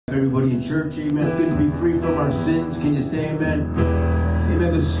Everybody in church, amen. It's good to be free from our sins. Can you say amen?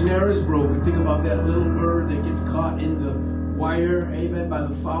 Amen. The snare is broken. Think about that little bird that gets caught in the wire, amen, by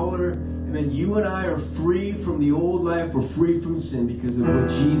the fowler. Amen. You and I are free from the old life. We're free from sin because of what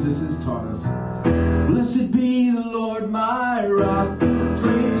Jesus has taught us. Blessed be the Lord, my rock, who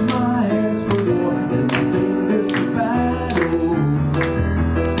trains my hands for war and my fingers for battle.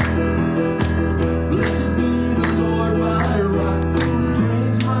 Blessed be the Lord, my rock, who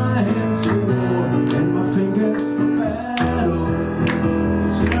trains my hands for war and my fingers for battle. The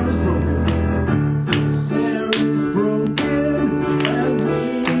snare is broken. The snare is broken, and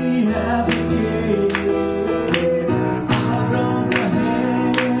we have escaped out of the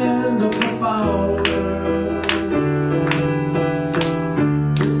hand of the fowler.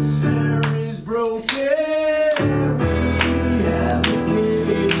 The snare is broken, we have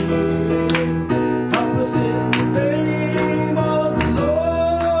escaped. Help us in the name of the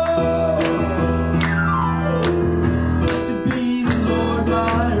Lord. Blessed be the Lord,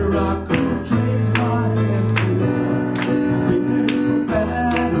 my rock, who trains my hands for war, my fingers for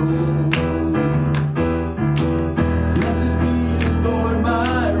battle. Blessed be the Lord,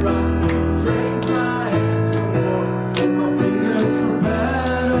 my rock, who trains my hands for war and my fingers for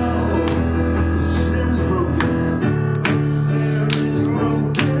battle. The snare is broken. The snare is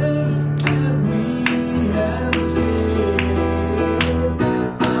broken, and we have escaped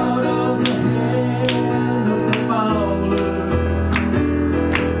out of the hand of the fowler.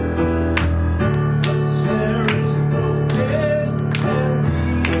 The snare is broken, and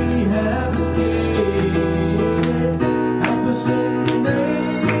we have escaped. Help us in the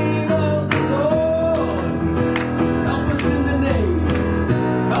name of the Lord. Help us in the name.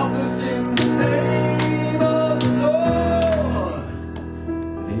 Help us in the name of the Lord.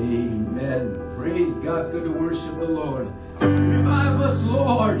 Amen. Praise God. It's good to worship the Lord. Revive us,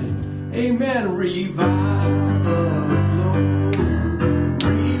 Lord. Amen. Revive us, Lord.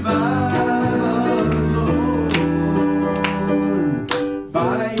 Revive us, Lord.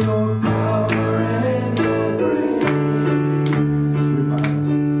 By your power and your grace. Revive us.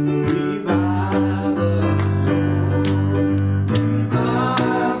 Revive us, Lord.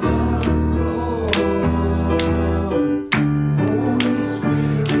 Revive us, Lord. Holy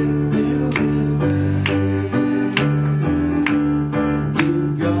Spirit, fill this place. Give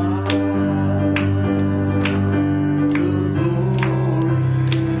God the glory.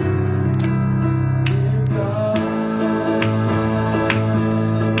 Give God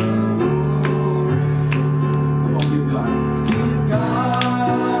the glory. Come on, give God. Give God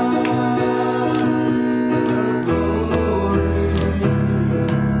the glory.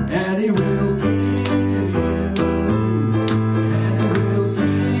 And He will give you. And He will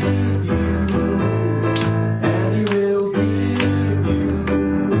give you. And He will give you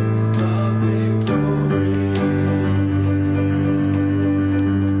the victory.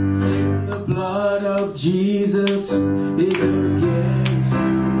 Sing, the blood of Jesus is against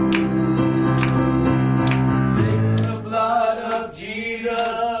you. Sing, the blood of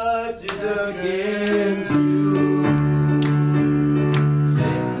Jesus is against you.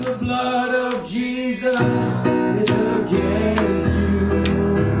 Sing, the blood of Jesus is against you.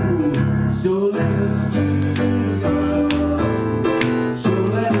 So let us give God. So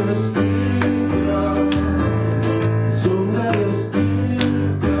let us give God. So let us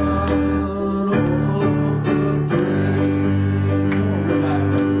give God all of the praise. Come on,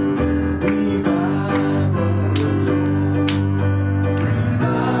 revive us. Revive us, Lord.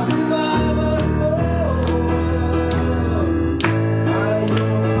 Revive us, Lord.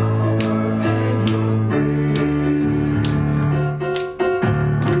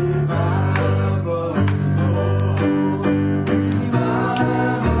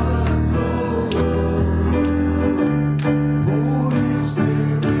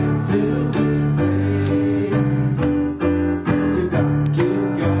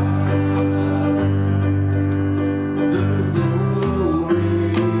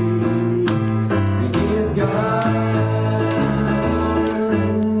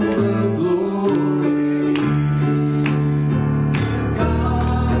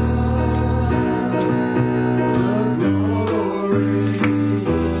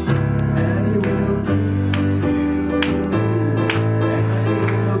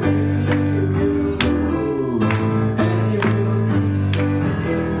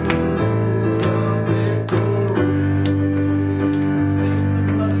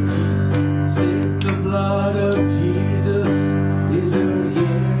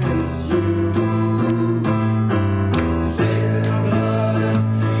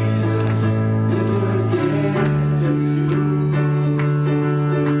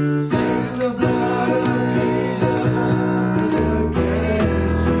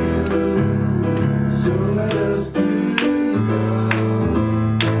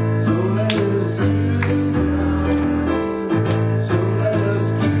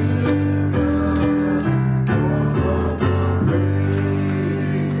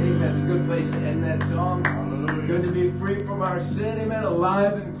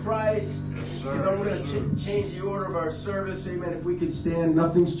 we're going to change the order of our service. Amen. If we could stand,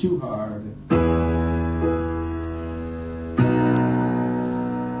 nothing's too hard.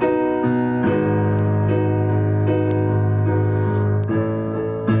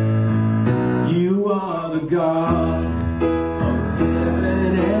 You are the God of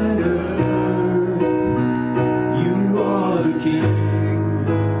heaven and earth. You are the King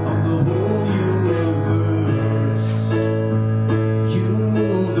of the whole universe. You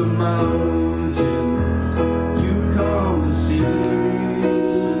move the mountains, you calm the seas.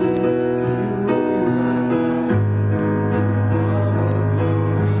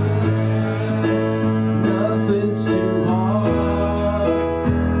 Nothing's too hard.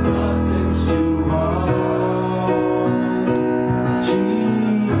 Nothing's too hard.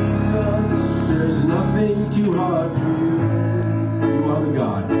 Jesus, there's nothing too hard for you. You are the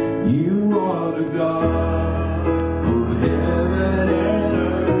God. You are the God of heaven and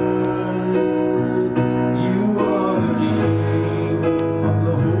earth. You are the King of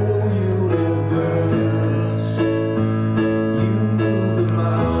the whole universe. You move the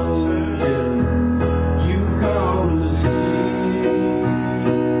mountains, you calm the seas.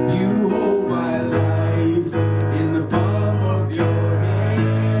 You hold my life in the palm of your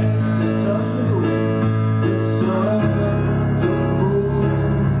hands. The sun, the moon,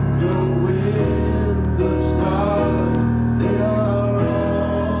 your wind, the stars, they are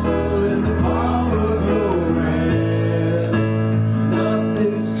all in the palm of your hand.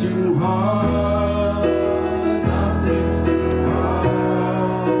 Nothing's too hard. Nothing's too hard.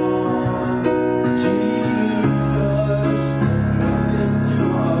 Jesus, there's nothing too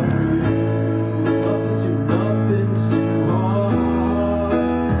hard for you. Nothing's too hard.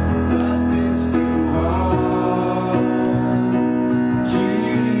 Nothing's too hard.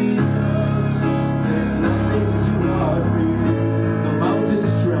 Jesus, there's nothing too hard for you. The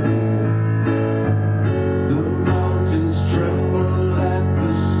mountains tremble. The mountains tremble at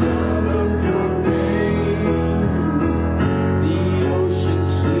the sound of your name. The oceans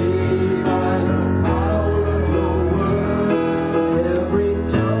slay by the power of your word. Every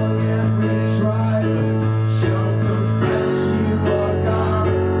tongue, every tribe shall confess you are God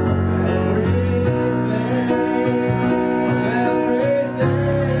of everything.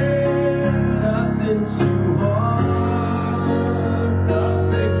 Nothing's too hard.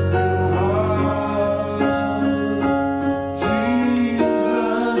 Nothing's too hard.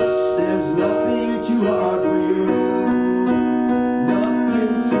 Jesus, there's nothing too hard for you.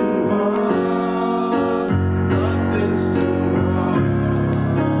 Nothing's too hard. Nothing's too hard.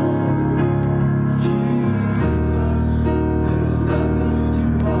 Jesus, there's nothing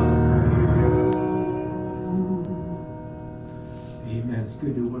too hard for you. Amen. It's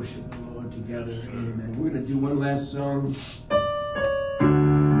good to worship the Lord together. Amen. We're going to do one last song.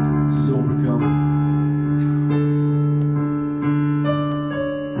 This is Overcome.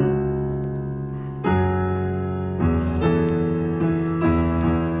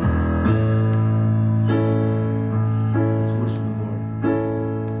 Let's worship the Lord.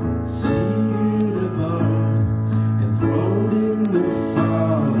 Seated above, enthroned in the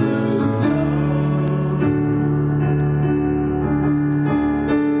Father's love,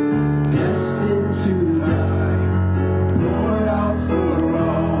 destined to die, poured out for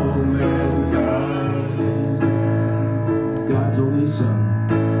all mankind.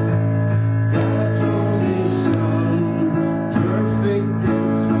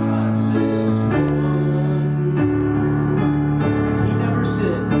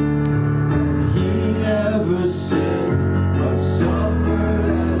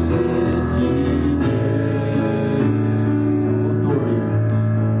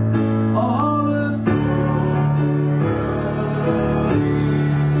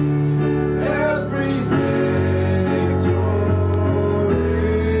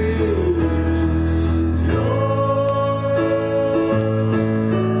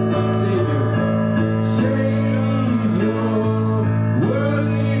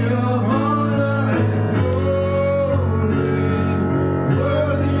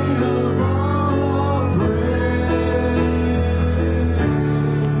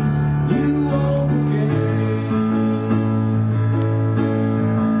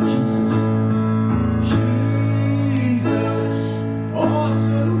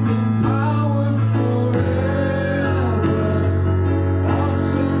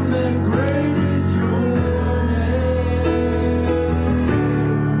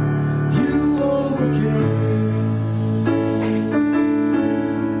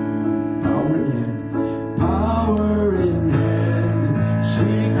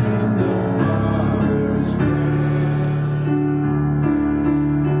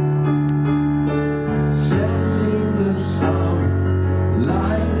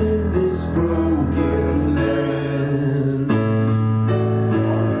 broken land.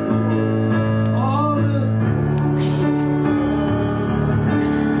 All the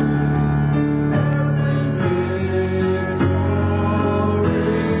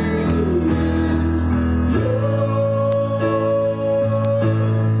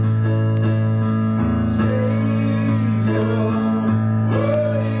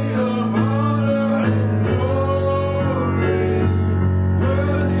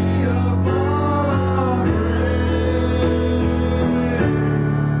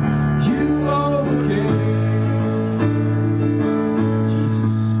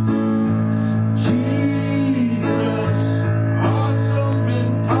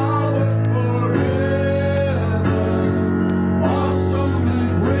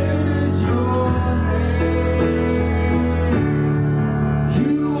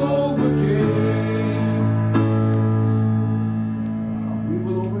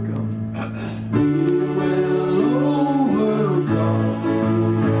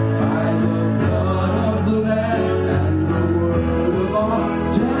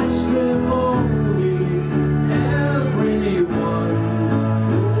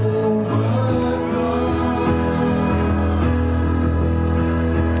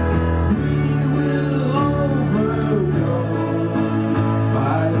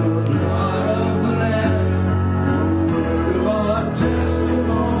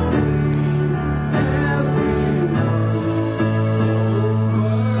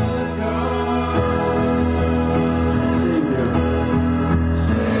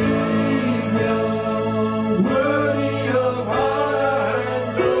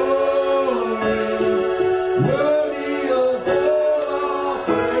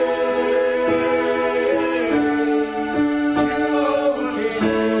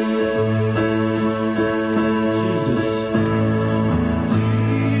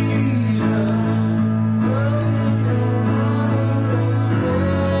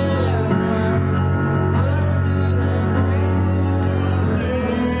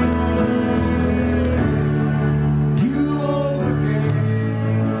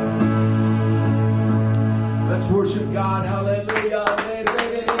worship God. Hallelujah.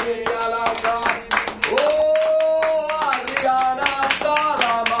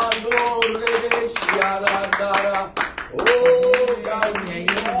 Oh, God, we give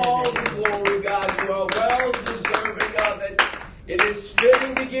you all the glory, God. You are well deserving of it. It is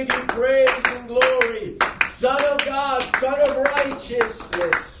fitting to give you praise and glory. Son of God, Son of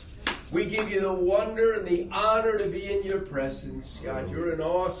righteousness. We give you the wonder and the honor to be in your presence, God. You're an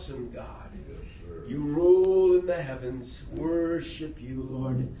awesome God. You rule in the heavens. Worship you,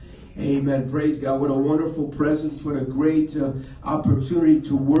 Lord. Amen. Praise God. What a wonderful presence. What a great opportunity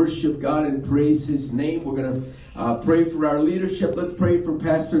to worship God and praise His name. We're going to pray for our leadership. Let's pray for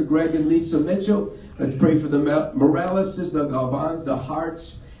Pastor Greg and Lisa Mitchell. Let's pray for the Moraleses, the Galvans, the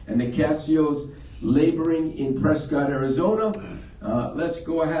Harts, and the Cassios laboring in Prescott, Arizona. Let's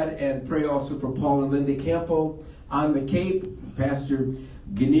go ahead and pray also for Paul and Linda Campo on the Cape. Pastor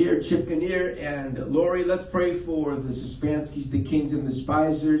Ganir, Chip Ganir, and Lori. Let's pray for the Sispanskis, the Kings and the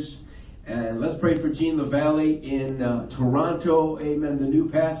Spisers. And let's pray for Gene LaValle in Toronto. Amen. The new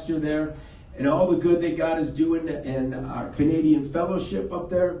pastor there. And all the good that God is doing in our Canadian fellowship up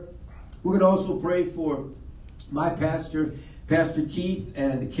there. We're going to also pray for my pastor, Pastor Keith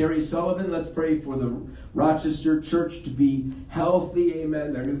and Carrie Sullivan. Let's pray for the Rochester church to be healthy.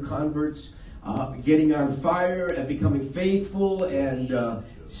 Amen. Their new converts getting on fire and becoming faithful and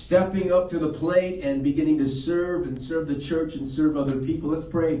stepping up to the plate and beginning to serve the church and serve other people. Let's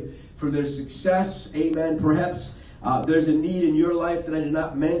pray for their success. Amen. Perhaps there's a need in your life that I did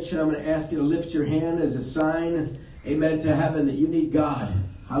not mention. I'm going to ask you to lift your hand as a sign, amen, to heaven that you need God.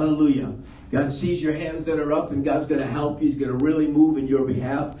 Hallelujah. God sees your hands that are up, and God's going to help you. He's going to really move in your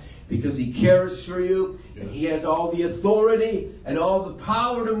behalf because He cares for you. And He has all the authority and all the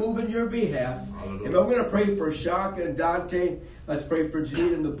power to move in your behalf. Hallelujah. And we're going to pray for Shaka and Dante. Let's pray for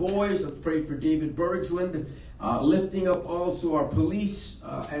Janine and the boys. Let's pray for David Bergsland. Lifting up also our police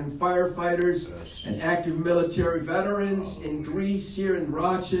and firefighters and active military veterans in Greece, here in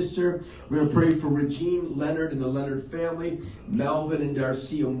Rochester. We're going to pray for Regine Leonard and the Leonard family, Melvin and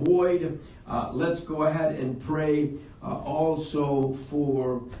Darcia Moyd. Let's go ahead and pray also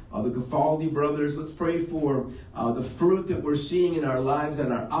for the Gafaldi brothers. Let's pray for the fruit that we're seeing in our lives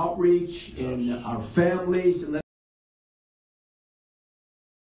and our outreach in our families. And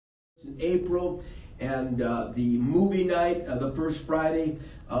in April. And the movie night, the first Friday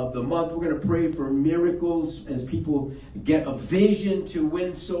of the month, we're going to pray for miracles as people get a vision to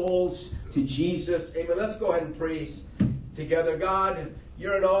win souls to Jesus. Amen. Let's go ahead and praise together. God,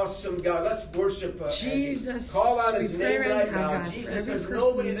 You're an awesome God. Let's worship Jesus, call out we His pray name right right now, now. God, for Jesus, every there's person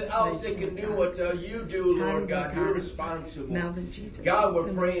nobody in this else place, that can Lord do God. what you do, Lord Lord God. God. You're responsible. Now then, Jesus, God, we're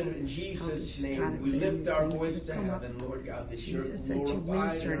come praying on. in Jesus' God, name. We I pray lift our that you voice to come up. heaven, Lord God, that you're Jesus, that you glorified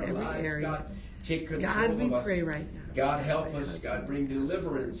minister in in our every lives. area. God, take control God, we of us. pray right now. God, help us. God, bring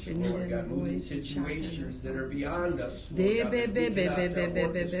deliverance, You need Lord God. any Move in voice and shout situations in that us. are beyond us, Lord God. That we cannot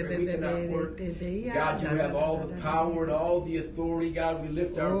orchestrate. We cannot work. God, you have all the power and all the authority. God, we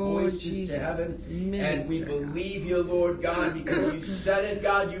lift our voices to heaven and we believe you, Lord God, because you said it,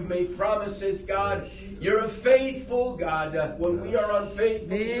 God. You've made promises, God. You're a faithful God. When we are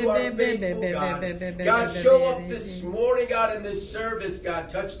unfaithful, you are faithful, God. God, show up this morning, God, in this service, God.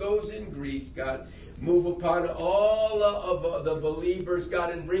 Touch those in Greece, God. Move upon all of the believers,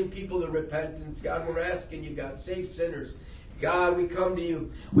 God, and bring people to repentance. God, we're asking you, God, save sinners. God, we come to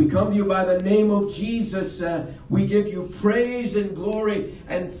you. We come to you by the name of Jesus. We give you praise and glory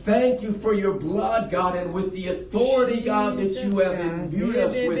and thank you for your blood, God, and with the authority, God, that you have imbued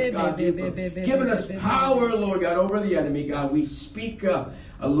us with, God. You've given us power, Lord God, over the enemy, God. We speak a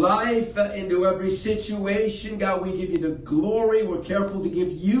life into every situation, God. We give you the glory. We're careful to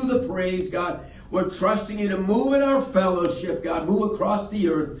give you the praise, God. We're trusting you to move in our fellowship, God. Move across the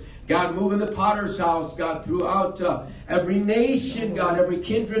earth. God, move in the potter's house, God, throughout every nation, God, every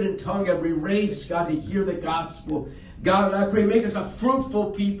kindred and tongue, every race, God, to hear the gospel. God, and I pray, make us a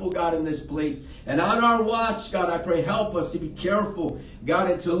fruitful people, God, in this place. And on our watch, God, I pray, help us to be careful,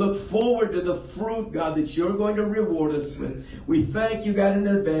 God, and to look forward to the fruit, God, that you're going to reward us with. We thank you, God, in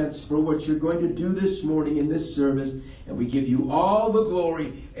advance for what you're going to do this morning in this service. And we give you all the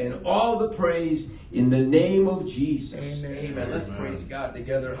glory and all the praise in the name of Jesus. Amen. Let's praise God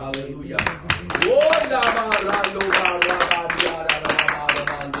together. Hallelujah.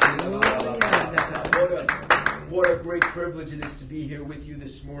 What a great privilege it is to be here with you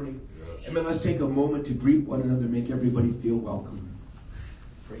this morning. Amen. Let's take a moment to greet one another, make everybody feel welcome.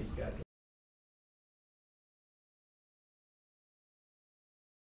 Praise God.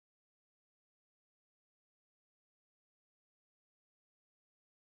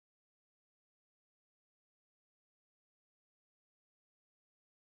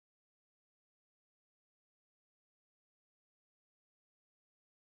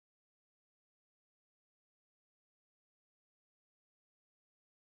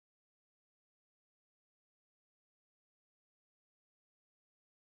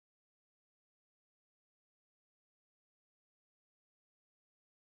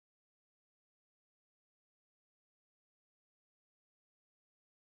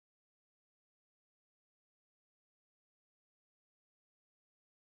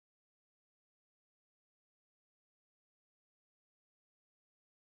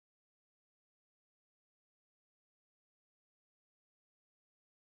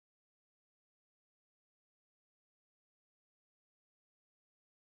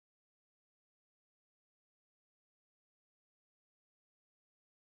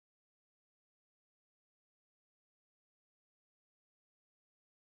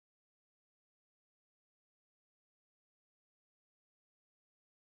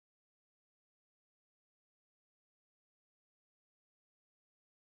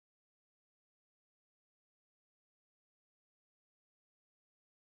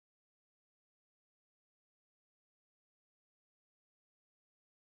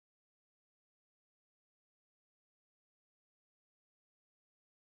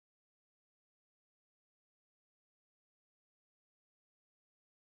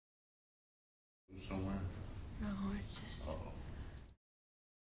 Somewhere. No, it's just...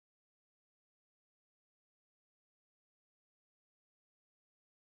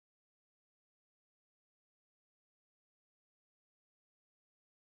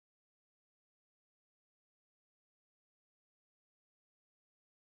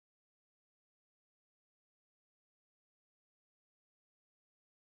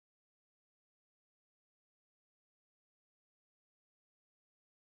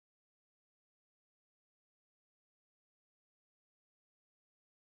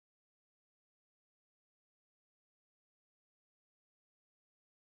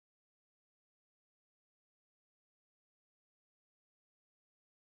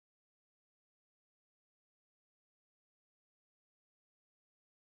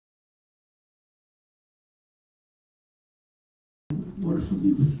 Wonderful to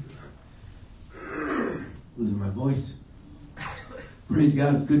be with you. Losing my voice. Praise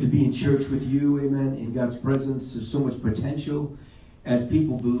God. It's good to be in church with you. Amen. In God's presence, there's so much potential as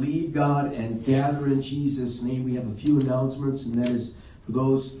people believe God and gather in Jesus' name. We have a few announcements, and that is for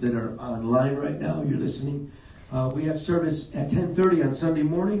those that are online right now. You're listening. We have service at 10:30 on Sunday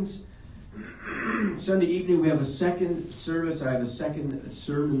mornings. Sunday evening we have a second service. I have a second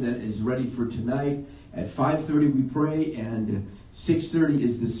sermon that is ready for tonight. At 5:30 we pray, and 6:30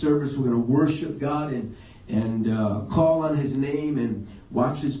 is the service. We're going to worship God and call on His name and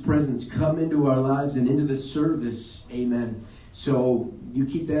watch His presence come into our lives and into the service. Amen. So you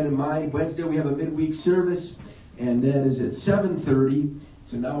keep that in mind. Wednesday we have a midweek service, and that is at 7:30.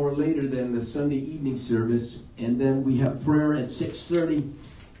 It's an hour later than the Sunday evening service. And then we have prayer at 6:30.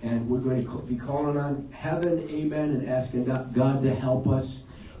 And we're going to be calling on heaven, amen, and asking God to help us.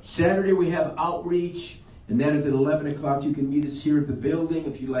 Saturday we have outreach, and that is at 11 o'clock. You can meet us here at the building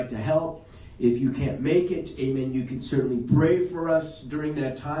if you'd like to help. If you can't make it, amen, you can certainly pray for us during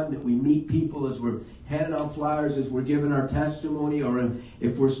that time that we meet people as we're handing out flyers, as we're giving our testimony, or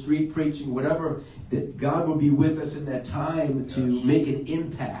if we're street preaching, whatever, that God will be with us in that time to make an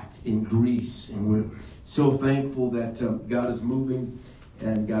impact in Greece. And we're so thankful that God is moving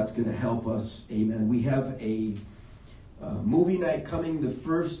and God's going to help us. Amen. We have a movie night coming the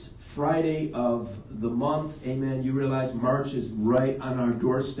first Friday of the month. Amen. You realize March is right on our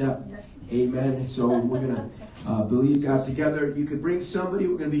doorstep. Yes. Amen. So we're going to believe God together. You could bring somebody.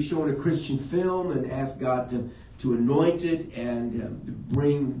 We're going to be showing a Christian film and ask God to anoint it and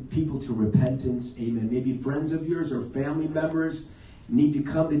bring people to repentance. Amen. Maybe friends of yours or family members need to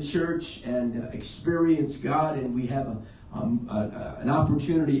come to church and experience God, and we have an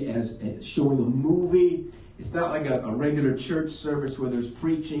opportunity as showing a movie. It's not like a regular church service where there's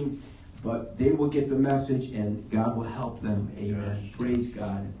preaching, but they will get the message and God will help them. Amen. Yes. Praise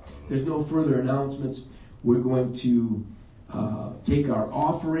God. There's no further announcements. We're going to take our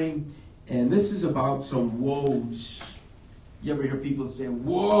offering, and this is about some woes. You ever hear people say,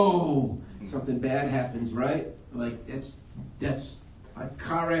 whoa, something bad happens, right? Like that's a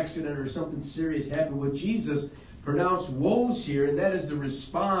car accident or something serious happened. With Jesus pronounced woes here, and that is the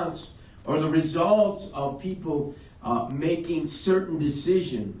response or the results of people making certain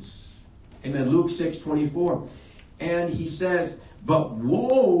decisions. Amen. Luke 6:24. And he says, but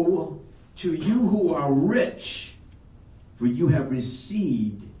woe to you who are rich, for you have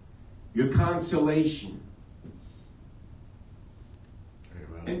received your consolation.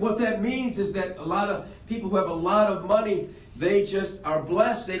 Amen. And what that means is that a lot of people who have a lot of money, they just are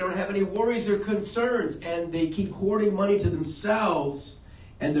blessed. They don't have any worries or concerns. And they keep hoarding money to themselves.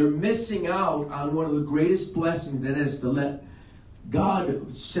 And they're missing out on one of the greatest blessings, that is to let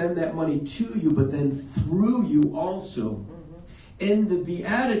God send that money to you, but then through you also. Mm-hmm. In the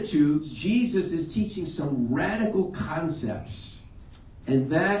Beatitudes, Jesus is teaching some radical concepts. And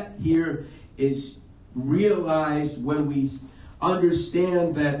that here is realized when we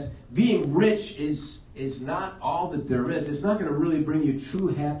understand that being rich is not all that there is. It's not going to really bring you true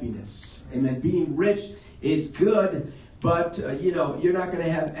happiness. Amen. Being rich is good, but you're not going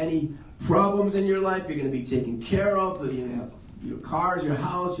to have any problems in your life. You're going to be taken care of. You're going to have your cars, your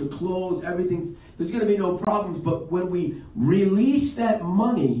house, your clothes, everything. There's going to be no problems. But when we release that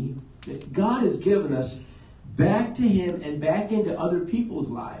money that God has given us back to Him and back into other people's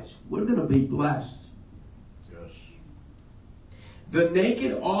lives, we're going to be blessed. Yes. The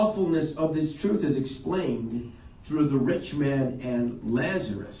naked awfulness of this truth is explained through the rich man and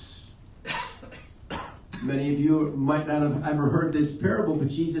Lazarus. Many of you might not have ever heard this parable, but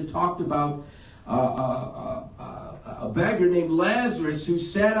Jesus talked about a beggar named Lazarus who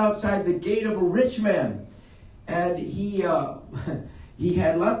sat outside the gate of a rich man. And he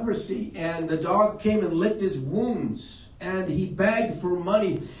had leprosy, and the dog came and licked his wounds. And he begged for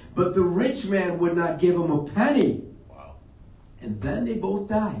money, but the rich man would not give him a penny. Wow. And then they both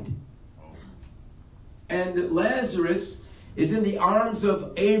died. Oh. And Lazarus is in the arms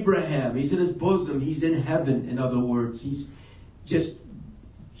of Abraham. He's in his bosom. He's in heaven, in other words. He's just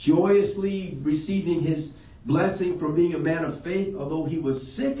joyously receiving his blessing from being a man of faith. Although he was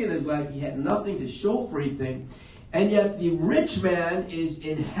sick in his life, he had nothing to show for anything. And yet the rich man is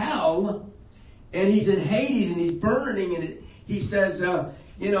in hell, and he's in Hades, and he's burning. And he says,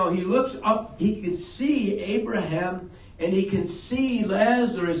 he looks up, he can see Abraham, and he can see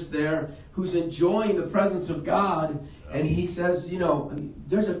Lazarus there, who's enjoying the presence of God. And he says,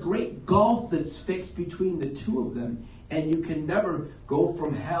 there's a great gulf that's fixed between the two of them. And you can never go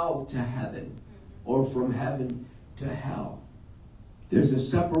from hell to heaven or from heaven to hell. There's a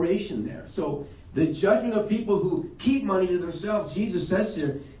separation there. So the judgment of people who keep money to themselves, Jesus says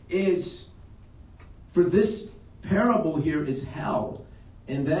here, is, for this parable here, is hell.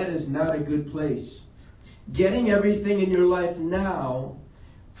 And that is not a good place. Getting everything in your life now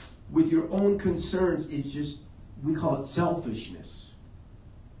with your own concerns is just, we call it selfishness.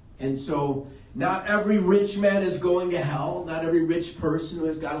 And so Not every rich man is going to hell. Not every rich person who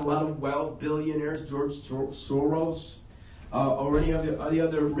has got a lot of wealth, billionaires, George Soros, or any of the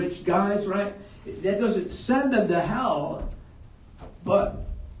other rich guys, right? That doesn't send them to hell. But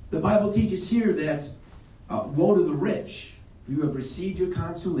the Bible teaches here that woe to the rich. You have received your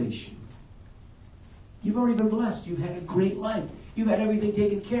consolation. You've already been blessed. You've had a great life. You've had everything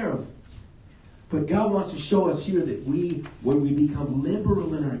taken care of. But God wants to show us here that when we become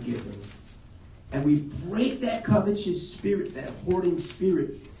liberal in our giving, and we break that covetous spirit, that hoarding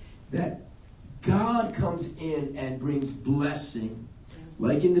spirit, that God comes in and brings blessing,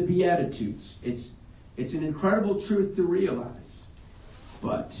 like in the Beatitudes. It's an incredible truth to realize.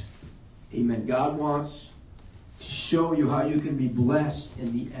 But, amen, God wants to show you how you can be blessed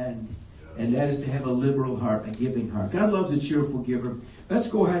in the end. And that is to have a liberal heart, a giving heart. God loves a cheerful giver. Let's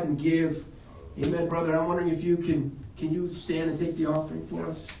go ahead and give. Amen, brother. I'm wondering if you can you stand and take the offering for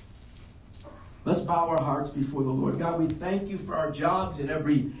us? Let's bow our hearts before the Lord. God, we thank you for our jobs and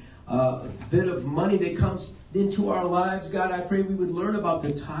every bit of money that comes into our lives. God, I pray we would learn about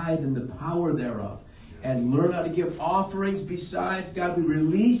the tithe and the power thereof and learn how to give offerings. Besides, God, we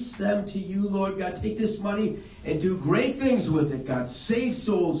release them to you, Lord. God, take this money and do great things with it, God. Save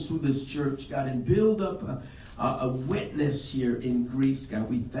souls through this church, God, and build up a witness here in Greece, God.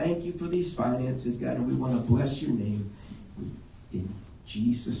 We thank you for these finances, God, and we want to bless your name. In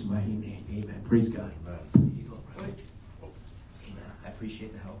Jesus' mighty name, amen. Praise God. Amen. There you go, brother. Amen. I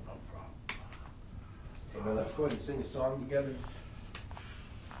appreciate the help. No problem. Amen. Let's go ahead and sing a song together.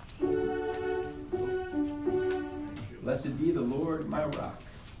 Blessed be the Lord, my rock.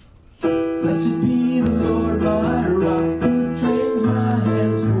 Blessed be the Lord, my rock, who trains my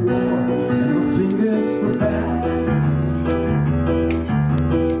hands for war and my fingers for battle.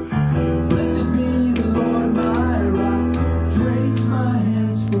 Blessed be the Lord, my rock, who trains my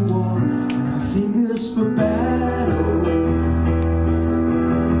hands for war and my fingers for battle.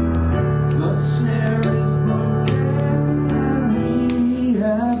 The snare is broken and we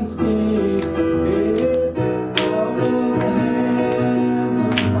have escaped.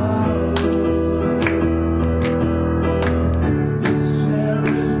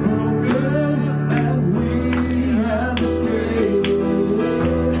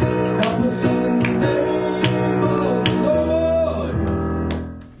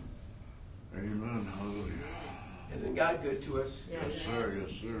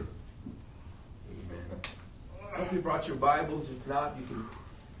 Brought your Bibles. If not, you can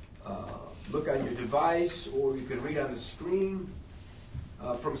look on your device or you can read on the screen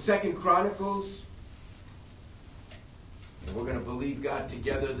from 2 Chronicles. And we're going to believe God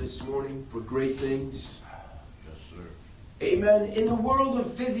together this morning for great things. Yes, sir. Amen. In the world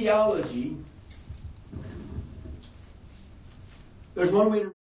of physiology, there's one way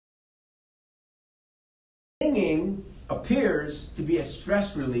to singing appears to be a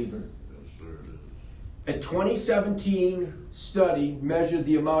stress reliever. A 2017 study measured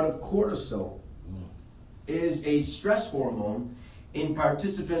the amount of cortisol is a stress hormone in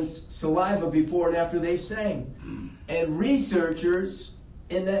participants' saliva before and after they sang. And researchers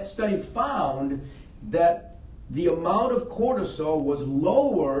in that study found that the amount of cortisol was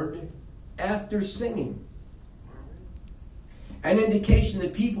lowered after singing. An indication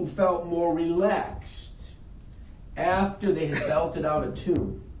that people felt more relaxed after they had belted out a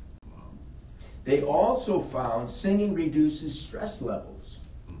tune. They also found singing reduces stress levels.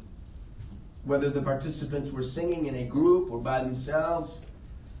 Whether the participants were singing in a group or by themselves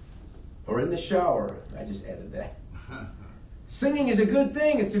or in the shower. I just added that. Singing is a good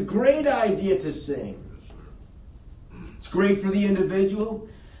thing. It's a great idea to sing. It's great for the individual.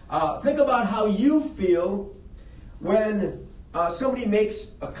 Think about how you feel when somebody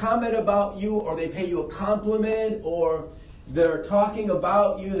makes a comment about you or they pay you a compliment or they're talking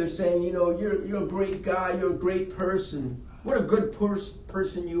about you. They're saying, you know, you're a great guy. You're a great person. What a good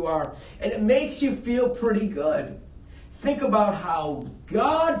person you are. And it makes you feel pretty good. Think about how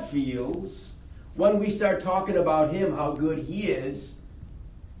God feels when we start talking about Him, how good He is,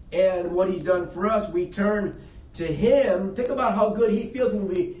 and what He's done for us. We turn to Him. Think about how good He feels when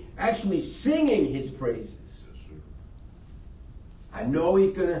we actually singing His praises. I know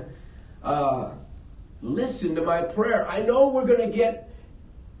He's going to listen to my prayer. I know we're going to get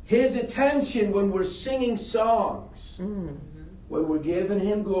His attention when we're singing songs. When we're giving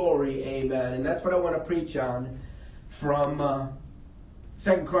Him glory. Amen. And that's what I want to preach on from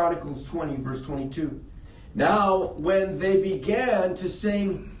 2 Chronicles 20, verse 22. Now, when they began to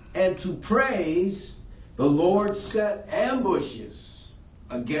sing and to praise, the Lord set ambushes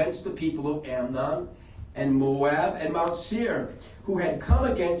against the people of Ammon and Moab and Mount Seir, who had come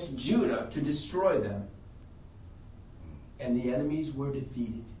against Judah to destroy them. And the enemies were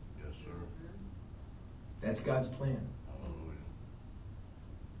defeated. Yes, sir. That's God's plan. Hallelujah.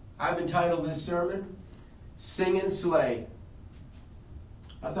 I've entitled this sermon, Sing and Slay.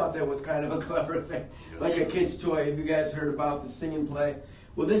 I thought that was kind of a clever thing. Like a kid's toy. Have you guys heard about the sing and play?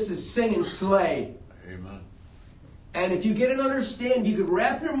 Well, this is Sing and Slay. Amen. And if you get an understanding, you could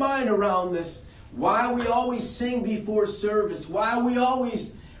wrap your mind around this, why we always sing before service, why we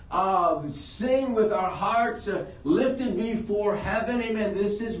always sing with our hearts lifted before heaven. Amen.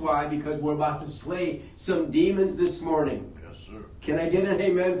 This is why, because we're about to slay some demons this morning. Yes, sir. Can I get an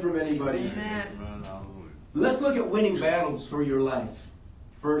amen from anybody? Amen. Amen. Hallelujah. Let's look at winning battles for your life.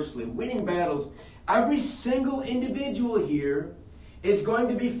 Firstly, winning battles. Every single individual here is going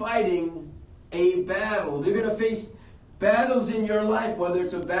to be fighting a battle. They're going to face battles in your life, whether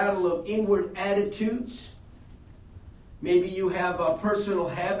it's a battle of inward attitudes. Maybe you have personal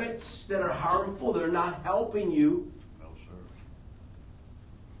habits that are harmful, that are not helping you. No,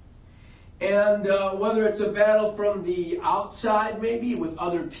 sir. And whether it's a battle from the outside, maybe with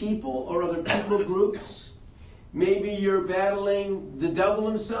other people or other people groups. Maybe you're battling the devil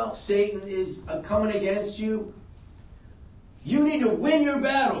himself. Satan is coming against you. You need to win your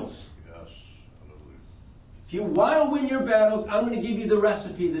battles. Yes. Hallelujah. If you want to win your battles, I'm going to give you the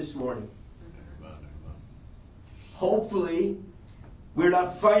recipe this morning. Amen. Amen. Hopefully, we're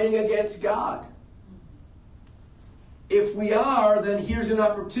not fighting against God. If we are, then here's an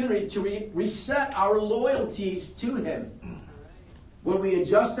opportunity to reset our loyalties to Him. When we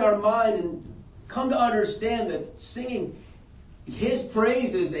adjust our mind and come to understand that singing His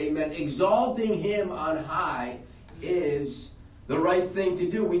praises, amen, exalting Him on high is the right thing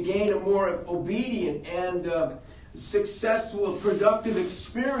to do. We gain a more obedient and successful, productive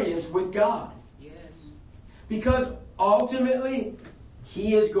experience with God. Yes. Because ultimately,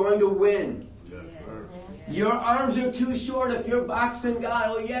 He is going to win. Yes, sir. Your arms are too short if you're boxing God.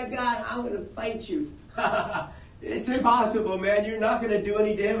 Oh, yeah, God, I'm going to fight you. It's impossible, man. You're not going to do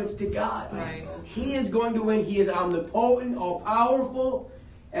any damage to God. Right. He is going to win. He is omnipotent, all-powerful,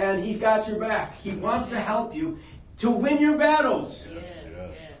 and He's got your back. He wants to help you to win your battles. Yes. Yes.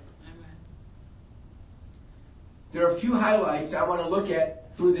 Yes. Amen. There are a few highlights I want to look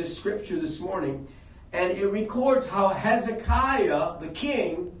at through this scripture this morning, and it records how Hezekiah, the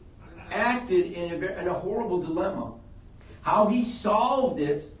king, acted in a horrible dilemma. How he solved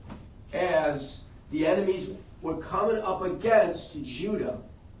it as the enemies were coming up against Judah.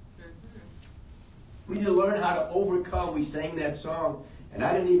 We need to learn how to overcome. We sang that song, and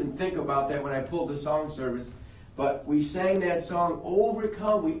I didn't even think about that when I pulled the song service. But we sang that song,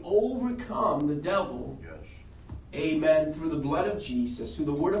 Overcome. We overcome the devil. Yes. Amen. Through the blood of Jesus, through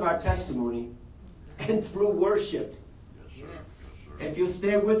the word of our testimony, and through worship. Yes, sir. Yes. Yes, sir. If you'll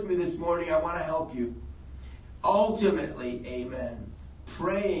stay with me this morning, I want to help you. Ultimately, amen,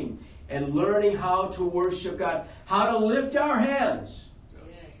 praying and learning how to worship God, how to lift our hands,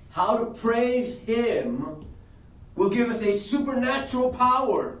 Yes. how to praise Him will give us a supernatural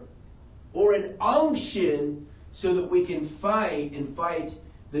power or an unction so that we can fight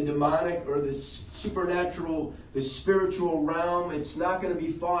the demonic or the supernatural, the spiritual realm. It's not going to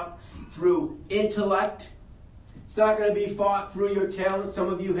be fought through intellect. It's not going to be fought through your talent. Some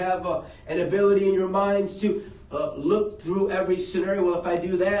of you have an ability in your minds to look through every scenario. Well, if I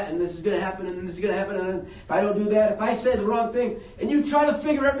do that, and this is going to happen, and this is going to happen, and if I don't do that, if I say the wrong thing, and you try to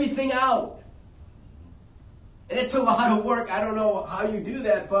figure everything out. And it's a lot of work. I don't know how you do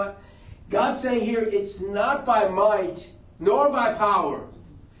that, but God's saying here, it's not by might, nor by power,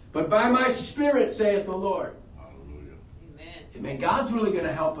 but by my Spirit, saith the Lord. Hallelujah. Amen. Amen. God's really going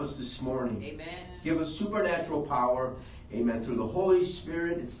to help us this morning. Amen. Give us supernatural power. Amen. Through the Holy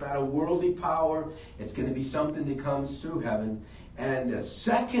Spirit. It's not a worldly power. It's going to be something that comes through heaven. And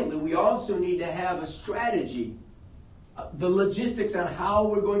secondly, we also need to have a strategy. The logistics on how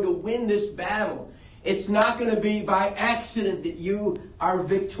we're going to win this battle. It's not going to be by accident that you are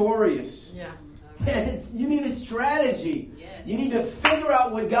victorious. Yeah. You need a strategy. Yes. You need to figure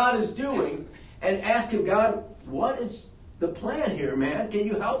out what God is doing and ask Him, God, what is the plan here, man? Can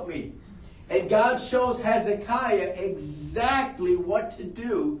you help me? And God shows Hezekiah exactly what to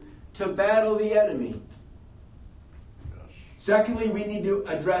do to battle the enemy. Yes. Secondly, we need to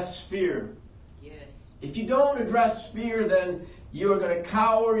address fear. Yes. If you don't address fear, then you're going to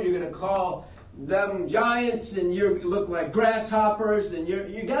cower, you're going to call them giants, and you look like grasshoppers, and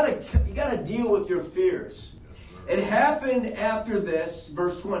you gotta deal with your fears. Yes, It happened after this,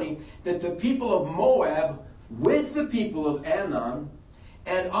 verse 20, that the people of Moab with the people of Ammon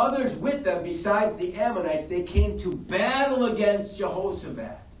and others with them besides the Ammonites, they came to battle against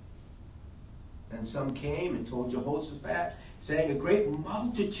Jehoshaphat. And some came and told Jehoshaphat, saying, a great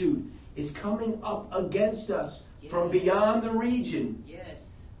multitude is coming up against us from beyond the region.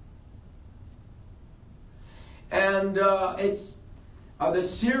 Yes. And it's the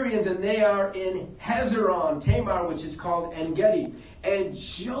Syrians, and they are in Hazeron, Tamar, which is called En-Gedi. And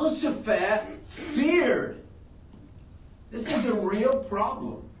Jehoshaphat feared. This is a real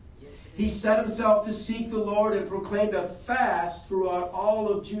problem. He set himself to seek the Lord and proclaimed a fast throughout all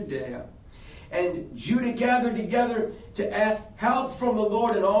of Judea. And Judah gathered together to ask help from the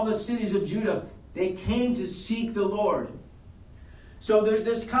Lord in all the cities of Judah. They came to seek the Lord. So there's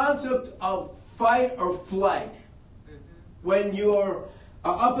this concept of fight or flight. When you're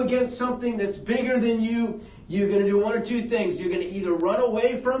up against something that's bigger than you, you're going to do one or two things. You're going to either run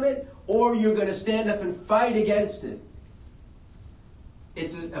away from it or you're going to stand up and fight against it.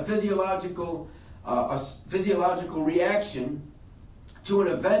 It's a physiological reaction to an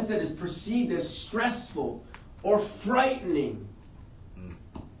event that is perceived as stressful or frightening. Amen.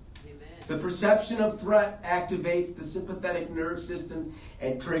 The perception of threat activates the sympathetic nerve system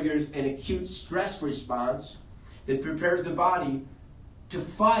and triggers an acute stress response that prepares the body to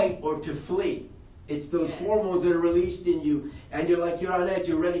fight or to flee. It's those hormones that are released in you, and you're on edge,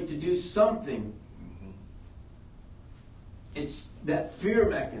 you're ready to do something. It's that fear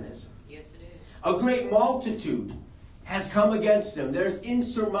mechanism. Yes, it is. A great multitude has come against them. There's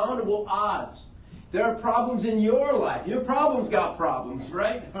insurmountable odds. There are problems in your life. Your problems got problems,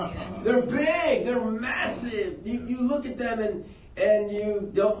 right? Yes. They're big. They're massive. You look at them and you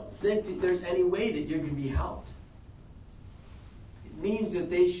don't think that there's any way that you're going to be helped. It means that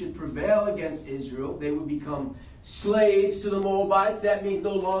they should prevail against Israel. They would become slaves to the Moabites. That means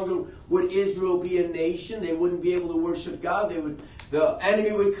no longer would Israel be a nation. They wouldn't be able to worship God. The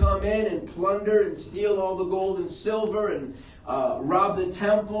enemy would come in and plunder and steal all the gold and silver and rob the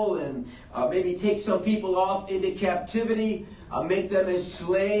temple and maybe take some people off into captivity, make them as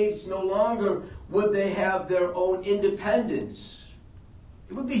slaves. No longer would they have their own independence.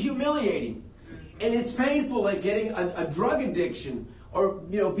 It would be humiliating. And it's painful, like getting a drug addiction or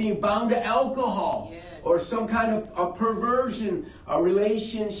being bound to alcohol. Yes. Or some kind of a perversion, a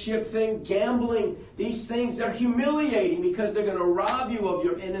relationship thing, gambling. These things are humiliating because they're going to rob you of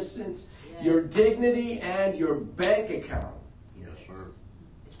your innocence, your dignity, and your bank account. Yes, sir.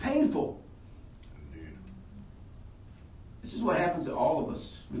 It's painful. Indeed. This is what happens to all of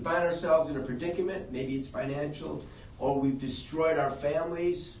us. We find ourselves in a predicament. Maybe it's financial, or we've destroyed our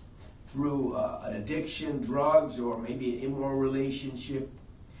families through an addiction, drugs, or maybe an immoral relationship.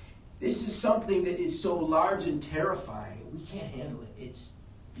 This is something that is so large and terrifying. We can't handle it. It's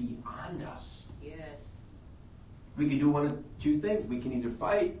beyond us. Yes. We can do one of two things. We can either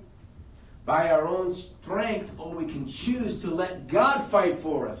fight by our own strength, or we can choose to let God fight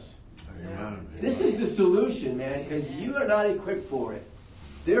for us. Amen. This is the solution, man, because you are not equipped for it.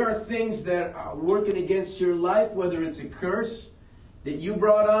 There are things that are working against your life, whether it's a curse that you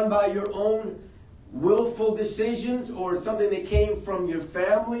brought on by your own willful decisions or something that came from your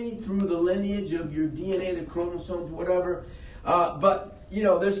family through the lineage of your DNA, the chromosomes, whatever. But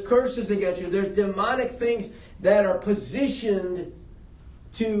there's curses against you. There's demonic things that are positioned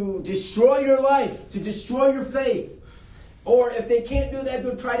to destroy your life, to destroy your faith. Or if they can't do that,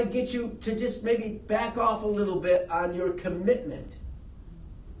 they'll try to get you to just maybe back off a little bit on your commitment.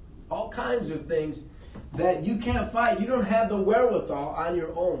 All kinds of things that you can't fight. You don't have the wherewithal on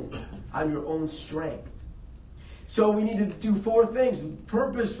your own strength. So we need to do four things.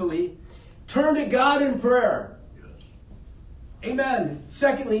 Purposefully, turn to God in prayer. Yes. Amen.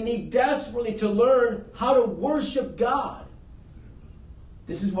 Secondly, need desperately to learn how to worship God.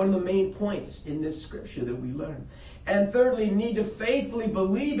 This is one of the main points in this scripture that we learn. And thirdly, need to faithfully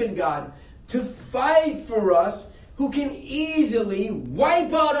believe in God to fight for us, who can easily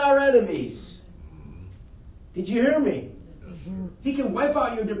wipe out our enemies. Did you hear me? Yes, He can wipe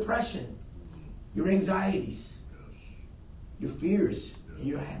out your depression, your anxieties, yes. your fears, and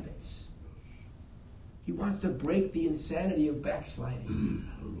your habits. He wants to break the insanity of backsliding.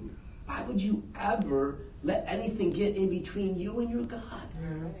 Why would you ever let anything get in between you and your God?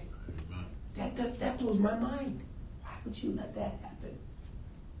 Right. That blows my mind. Why would you let that happen?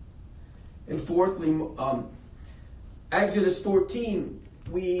 And fourthly, Exodus 14,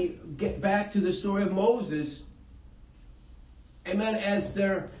 we get back to the story of Moses. Amen. As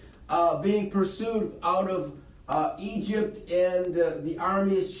they're being pursued out of Egypt, and the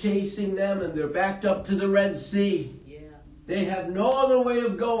army is chasing them, and they're backed up to the Red Sea. Yeah. They have no other way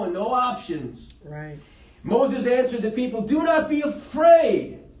of going, no options. Right. Moses answered the people, "Do not be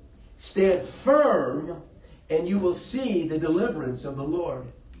afraid. Stand firm, and you will see the deliverance of the Lord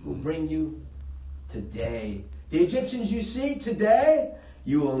will bring you today." The Egyptians you see today,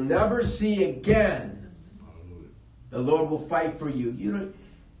 you will never see again. Hallelujah. The Lord will fight for you. You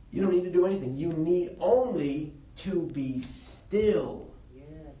don't need to do anything. You need only to be still.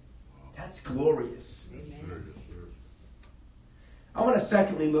 Yes. That's glorious. Yes, Amen. sir. Yes, sir. I want to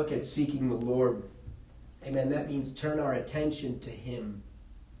secondly look at seeking the Lord. Amen. That means turn our attention to Him.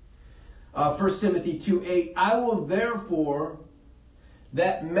 1 Timothy 2:8, "I will therefore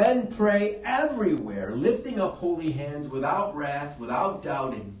that men pray everywhere, lifting up holy hands without wrath, without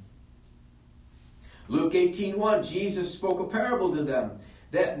doubting." Luke 18:1, Jesus spoke a parable to them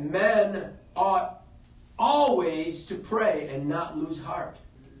that men ought always to pray and not lose heart.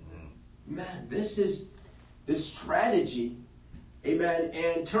 Man, this is the strategy. Amen.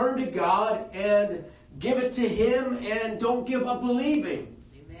 And turn to God and give it to Him and don't give up believing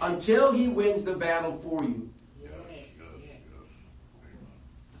Amen. until He wins the battle for you. Yes, Yes. yes, Yes.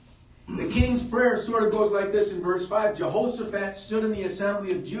 yes. The king's prayer sort of goes like this in verse 5. Jehoshaphat stood in the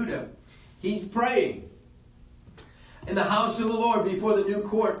assembly of Judah. He's praying in the house of the Lord before the new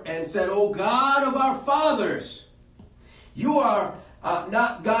court and said, "O God of our fathers, you are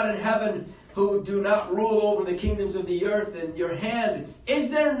not God in heaven who do not rule over the kingdoms of the earth in your hand.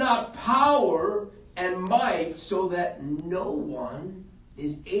 Is there not power and might so that no one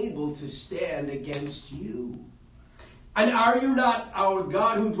is able to stand against you? And are you not our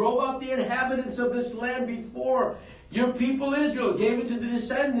God who drove out the inhabitants of this land before your people Israel, gave it to the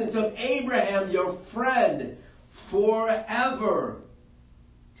descendants of Abraham, your friend, forever?"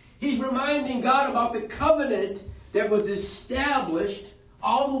 He's reminding God about the covenant that was established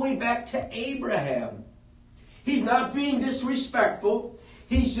all the way back to Abraham. He's not being disrespectful.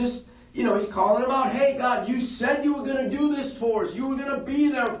 He's just, he's calling him out. Hey, God, you said you were going to do this for us. You were going to be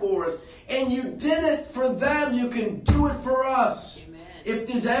there for us. And you did it for them. You can do it for us. Amen. If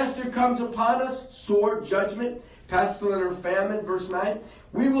disaster comes upon us, sword, judgment, pestilence, or famine, verse 9,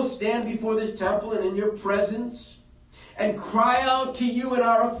 we will stand before this temple and in your presence and cry out to you in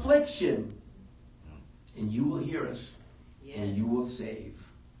our affliction. And you will hear us. And you will save.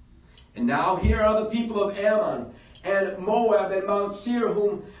 And now here are the people of Ammon and Moab and Mount Seir,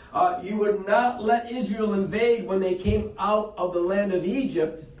 whom you would not let Israel invade when they came out of the land of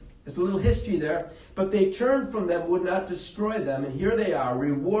Egypt. There's a little history there. But they turned from them, would not destroy them. And here they are,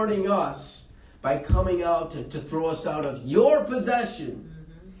 rewarding us by coming out to throw us out of your possession.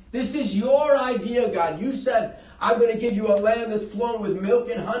 Mm-hmm. This is your idea, God. You said, I'm going to give you a land that's flowing with milk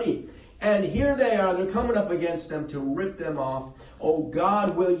and honey. And here they are, they're coming up against them to rip them off. Oh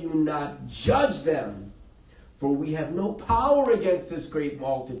God, will you not judge them? For we have no power against this great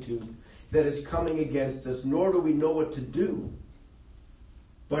multitude that is coming against us, nor do we know what to do.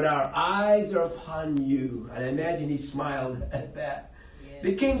 But our eyes are upon you. And I imagine he smiled at that. Yeah.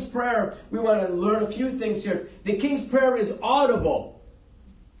 The king's prayer, we want to learn a few things here. The king's prayer is audible.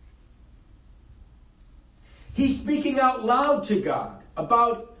 He's speaking out loud to God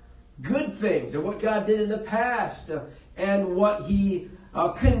about good things and what God did in the past and what He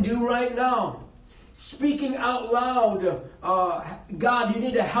can do right now. Speaking out loud, God, you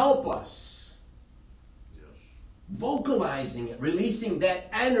need to help us. Yes. Vocalizing it, releasing that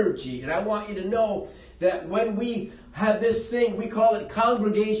energy. And I want you to know that when we have this thing, we call it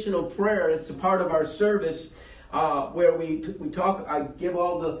congregational prayer. It's a part of our service where we talk. I give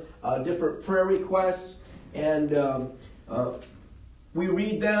all the different prayer requests and we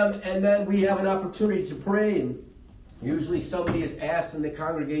read them, and then we have an opportunity to pray. And usually somebody is asked in the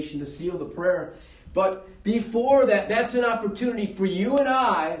congregation to seal the prayer. But before that, that's an opportunity for you and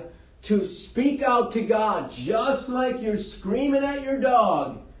I to speak out to God, just like you're screaming at your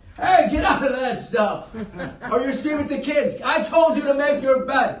dog. Hey, get out of that stuff. Or you're screaming at the kids. I told you to make your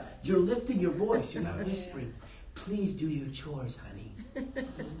bed. You're lifting your voice. You're not whispering. Please do your chores, honey.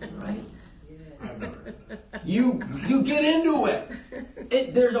 Right? I've never heard that. You get into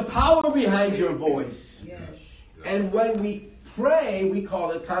it. There's a power behind your voice. Yes. And when we pray, we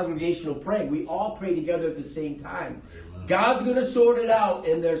call it congregational praying. We all pray together at the same time. Amen. God's going to sort it out,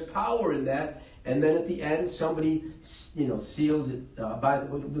 and there's power in that. And then at the end, somebody, seals it by the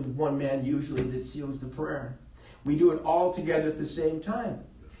one man usually that seals the prayer. We do it all together at the same time.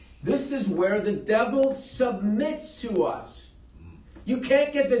 This is where the devil submits to us. You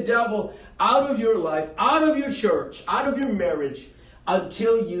can't get the devil out of your life, out of your church, out of your marriage,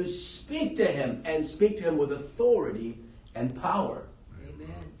 until you speak to him, and speak to him with authority and power. Amen.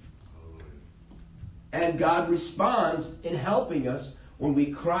 Hallelujah. And God responds in helping us when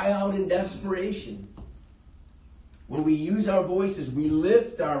we cry out in desperation. When we use our voices, we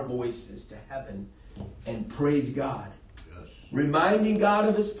lift our voices to heaven and praise God. Yes. Reminding God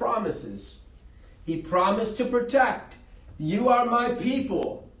of his promises. He promised to protect. You are my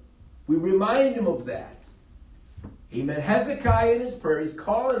people. We remind him of that. Amen. Hezekiah in his prayer, he's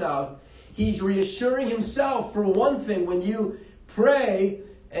calling out. He's reassuring himself. For one thing, when you pray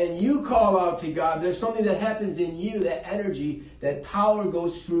and you call out to God, there's something that happens in you, that energy, that power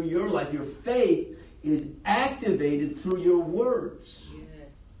goes through your life. Your faith is activated through your words.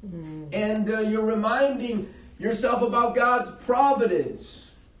 Yes. And you're reminding yourself about God's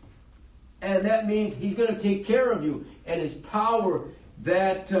providence. And that means he's going to take care of you. And his power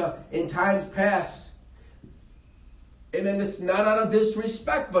that in times past, amen, it's not out of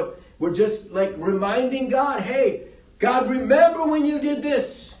disrespect, but we're just like reminding God, hey, God, remember when you did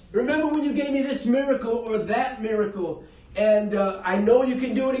this. Remember when you gave me this miracle or that miracle. And I know you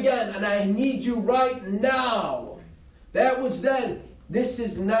can do it again. And I need you right now. That was then. This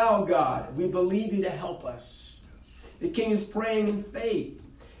is now, God. We believe you to help us. The king is praying in faith.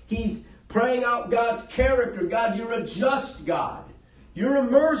 He's praying out God's character. God, you're a just God. You're a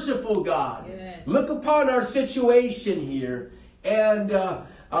merciful God. Yes. Look upon our situation here and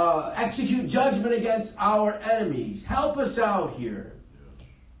execute judgment against our enemies. Help us out here.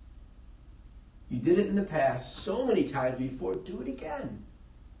 You did it in the past so many times before. Do it again.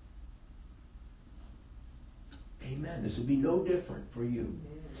 Amen. This will be no different for you.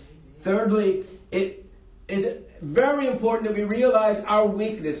 Thirdly, it is very important that we realize our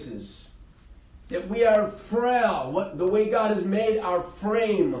weaknesses. That we are frail. The way God has made our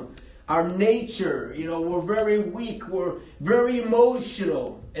frame, our nature. We're very weak. We're very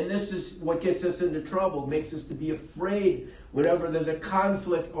emotional. And this is what gets us into trouble. Makes us to be afraid whenever there's a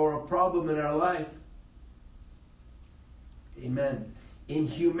conflict or a problem in our life. Amen. In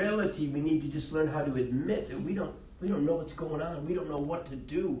humility, we need to just learn how to admit that we don't know what's going on. We don't know what to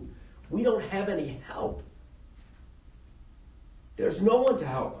do. We don't have any help. There's no one to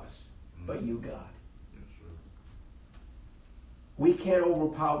help us but you, God. Yes, sir. We can't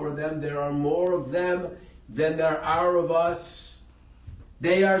overpower them. There are more of them than there are of us.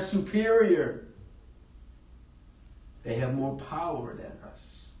 They are superior. They have more power than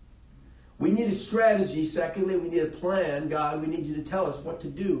us. We need a strategy. Secondly, we need a plan. God, we need you to tell us what to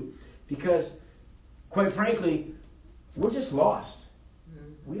do. Because, quite frankly, we're just lost.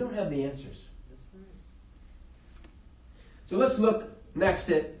 We don't have the answers. That's right. So let's look next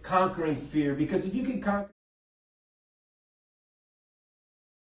at conquering fear. Because if you can conquer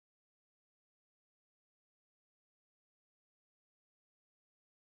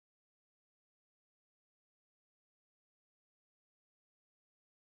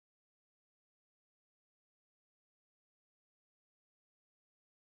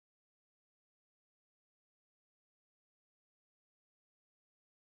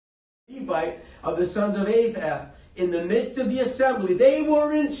Levite of the sons of Asaph in the midst of the assembly. They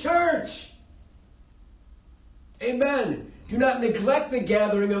were in church. Amen. Do not neglect the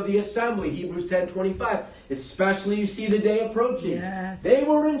gathering of the assembly. Hebrews 10:25. Especially you see the day approaching. Yes. They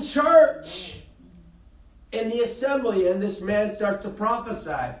were in church in the assembly, and this man starts to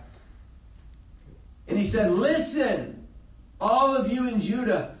prophesy. And he said, listen, all of you in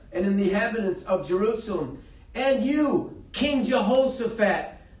Judah and in the inhabitants of Jerusalem, and you, King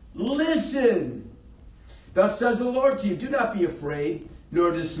Jehoshaphat, listen. Thus says the Lord to you, do not be afraid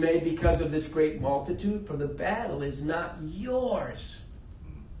nor dismayed because of this great multitude, for the battle is not yours,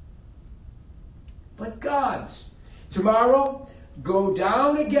 but God's. Tomorrow, go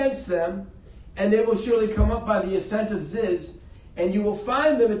down against them, and they will surely come up by the ascent of Ziz, and you will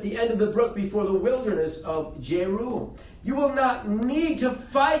find them at the end of the brook before the wilderness of Jeruel. You will not need to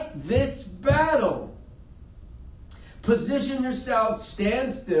fight this battle. Position yourselves,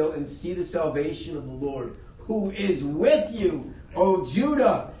 stand still, and see the salvation of the Lord, who is with you, O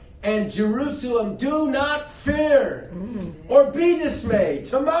Judah and Jerusalem. Do not fear or be dismayed.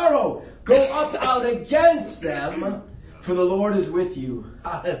 Tomorrow, go up out against them, for the Lord is with you.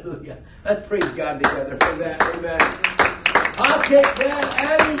 Hallelujah. Let's praise God together for that. Amen. I'll take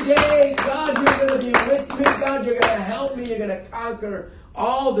that any day. God, you're going to be with me. God, you're going to help me. You're going to conquer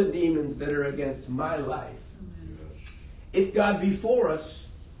all the demons that are against my life. If God be for us,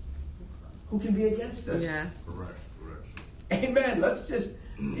 who can be against us? Yes. Correct. Amen. Let's just,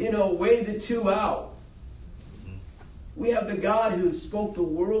 weigh the two out. We have the God who spoke the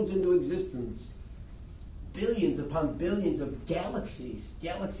worlds into existence. Billions upon billions of galaxies.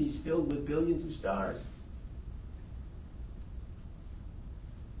 Galaxies filled with billions of stars.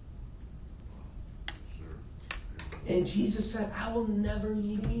 Yes, sir. And Jesus said, I will never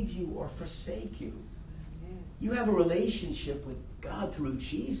leave you or forsake you. You have a relationship with God through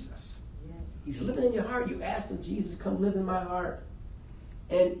Jesus. He's living in your heart. You asked him, Jesus, come live in my heart.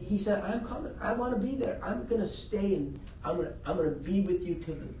 And he said, I'm coming. I want to be there. I'm going to stay and I'm going to be with you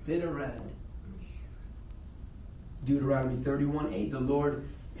to the bitter end. Deuteronomy 31:8. The Lord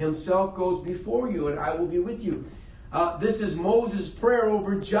himself goes before you and I will be with you. This is Moses' prayer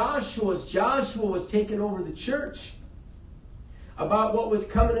over Joshua as Joshua was taking over the church, about what was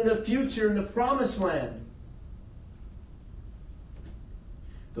coming in the future in the promised land.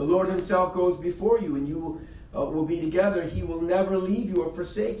 The Lord himself goes before you and you will be together. He will never leave you or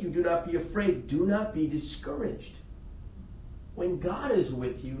forsake you. Do not be afraid. Do not be discouraged. When God is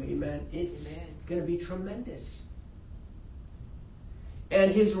with you, amen, it's going to be tremendous.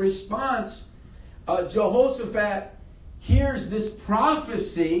 And his response, Jehoshaphat hears this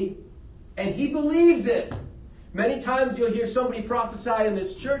prophecy and he believes it. Many times you'll hear somebody prophesy in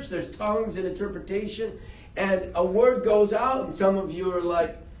this church. There's tongues and interpretation. And a word goes out and some of you are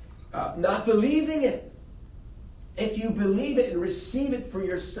like not believing it. If you believe it and receive it for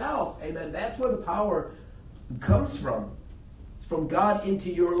yourself, amen, that's where the power comes from. It's from God into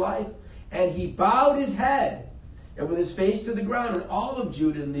your life. And he bowed his head and with his face to the ground, and all of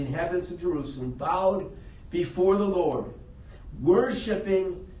Judah and the inhabitants of Jerusalem bowed before the Lord,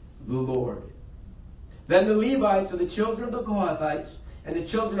 worshiping the Lord. Then the Levites and the children of the Kohathites and the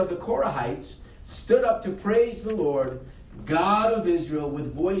children of the Korahites stood up to praise the Lord, God of Israel,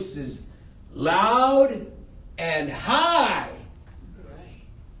 with voices loud and high.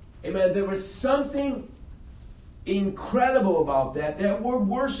 Amen. There was something incredible about that. That word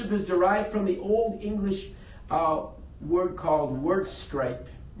worship is derived from the Old English word called wordscripe,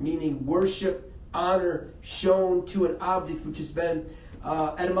 meaning worship, honor shown to an object which has been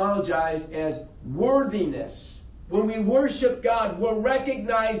etymologized as worthiness. When we worship God, we're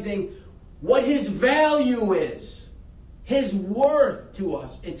recognizing what his value is, his worth to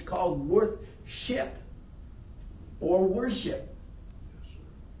us. It's called worthship or worship.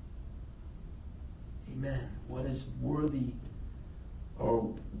 Amen. What is worthy,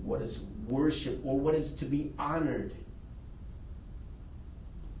 or what is worship, or what is to be honored?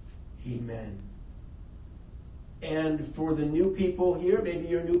 Amen. And for the new people here, maybe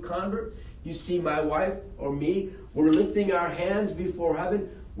you're a new convert, you see my wife or me, we're lifting our hands before heaven,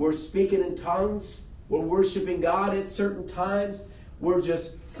 we're speaking in tongues, we're worshiping God at certain times, we're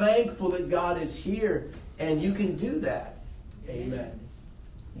just thankful that God is here, and you can do that. Amen.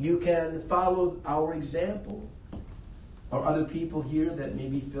 You can follow our example. Or other people here that may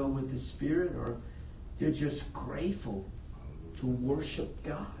be filled with the Spirit, or they're just grateful to worship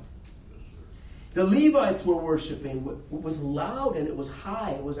God. The Levites were worshiping. It was loud and it was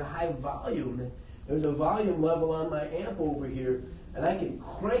high. It was a high volume. There's a volume level on my amp over here, and I can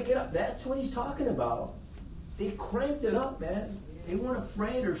crank it up. That's what he's talking about. They cranked it up, man. They weren't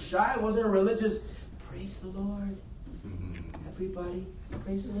afraid or shy. It wasn't a religious, praise the Lord. Everybody,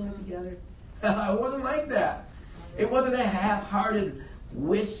 praise the Lord together. It wasn't like that. It wasn't a half-hearted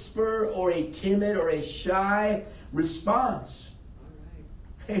whisper or a timid or a shy response.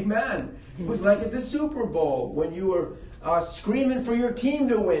 Amen. It was like at the Super Bowl when you were screaming for your team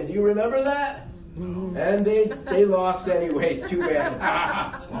to win. Do you remember that? And they lost anyways. Too bad.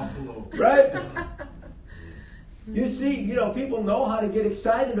 Right? You see, people know how to get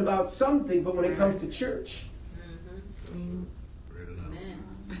excited about something, but when it comes to church.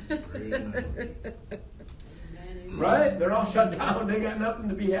 Right? They're all shut down. They got nothing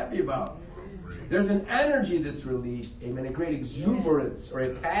to be happy about. There's an energy that's released. Amen. A great exuberance or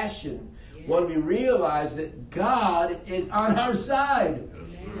a passion when we realize that God is on our side.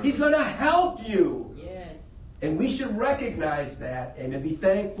 He's going to help you. And we should recognize that and be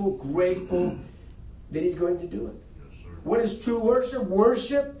thankful, grateful that he's going to do it. What is true worship?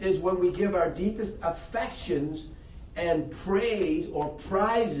 Worship is when we give our deepest affections and praise or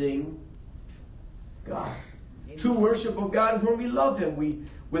prizing God. True worship of God is when we love him. We,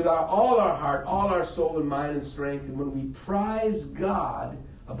 with all our heart, all our soul and mind and strength, and when we prize God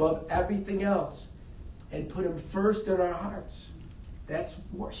above everything else and put him first in our hearts. That's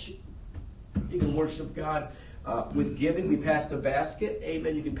worship. You can worship God with giving. We passed a basket.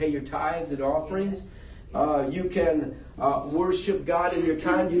 Amen. You can pay your tithes and offerings. You can worship God in your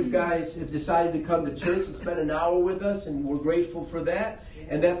time. You guys have decided to come to church and spend an hour with us, and we're grateful for that.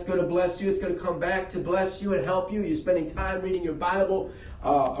 And that's going to bless you. It's going to come back to bless you and help you. You're spending time reading your Bible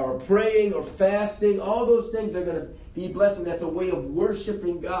or praying or fasting. All those things are going to be blessing. That's a way of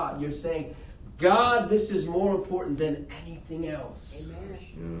worshiping God. You're saying, God, this is more important than anything else.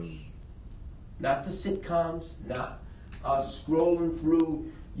 Amen. Not the sitcoms, not scrolling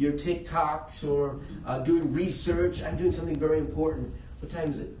through your TikToks or doing research. I'm doing something very important. What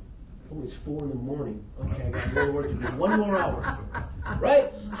time is it? Oh, it's 4 in the morning. Okay, I got more work to do. 1 more hour.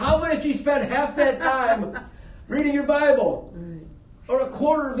 Right? How about if you spend half that time reading your Bible? Right. Or a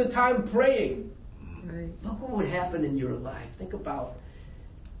quarter of the time praying? Right. Look what would happen in your life. Think about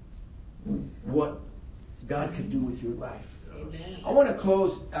what God could do with your life. Amen. I want to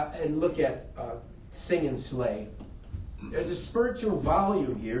close and look at Sing and Slay. There's a spiritual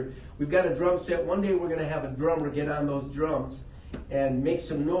volume here. We've got a drum set. One day we're going to have a drummer get on those drums and make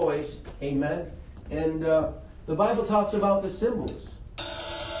some noise. Amen. And the Bible talks about the cymbals.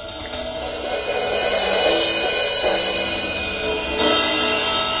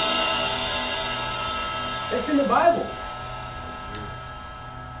 That's in the Bible.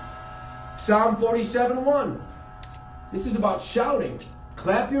 Psalm 47:1. This is about shouting.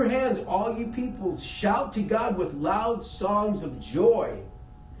 Clap your hands, all you people. Shout to God with loud songs of joy.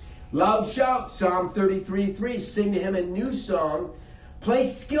 Loud shout, Psalm 33:3. Sing to him a new song. Play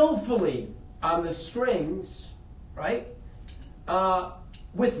skillfully on the strings, right?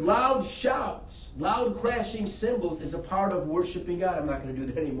 With loud shouts. Loud crashing cymbals is a part of worshiping God. I'm not going to do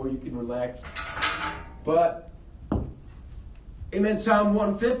that anymore. You can relax. But, amen, Psalm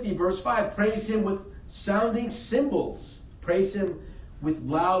 150, verse 5. Praise him with sounding cymbals. Praise him with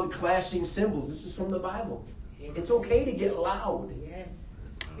loud clashing cymbals. This is from the Bible. It's okay to get loud. Yes.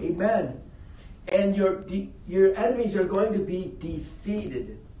 Amen. And your enemies are going to be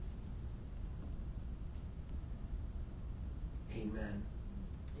defeated. Amen.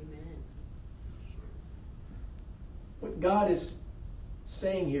 Amen. What God is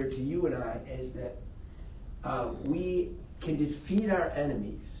saying here to you and I is that we can defeat our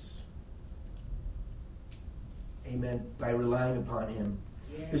enemies. Amen. By relying upon him.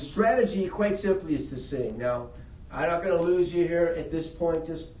 Yes. The strategy, quite simply, is to sing. Now, I'm not going to lose you here at this point.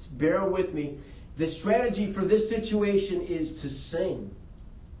 Just bear with me. The strategy for this situation is to sing.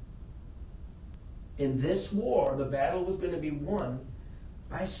 In this war, the battle was going to be won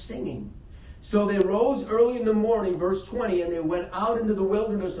by singing. So they rose early in the morning, verse 20, and they went out into the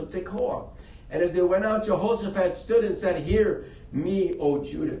wilderness of Tekoa. And as they went out, Jehoshaphat stood and said, "Hear me, O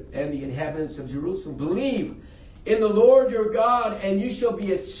Judah, and the inhabitants of Jerusalem. Believe in the Lord your God, and you shall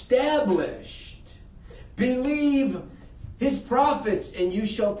be established. Believe his prophets, and you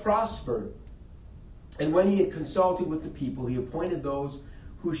shall prosper." And when he had consulted with the people, he appointed those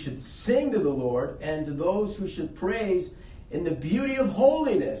who should sing to the Lord, and to those who should praise in the beauty of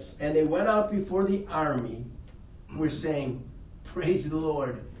holiness. And they went out before the army, who were saying, "Praise the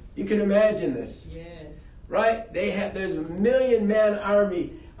Lord." You can imagine this, Yes. right? There's a 1,000,000-man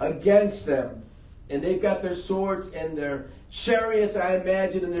army against them. And they've got their swords and their chariots, I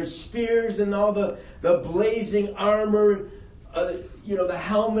imagine, and their spears and all the blazing armor, the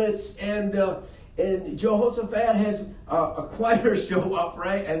helmets. And Jehoshaphat has a choir show up,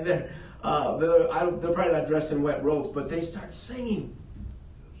 right? And they're probably not dressed in wet robes, but they start singing.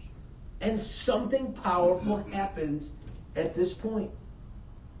 And something powerful happens at this point.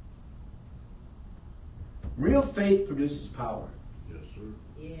 Real faith produces power. Yes, sir.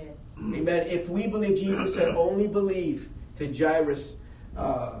 Yes. Amen. If we believe, Jesus said, only believe, to Jairus,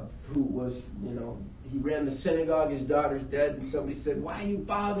 who was, he ran the synagogue, his daughter's dead, and somebody said, "Why are you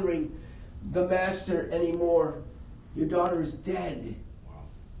bothering the master anymore? Your daughter is dead." Wow.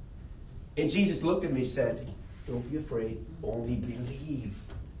 And Jesus looked at me and said, "Don't be afraid, only believe."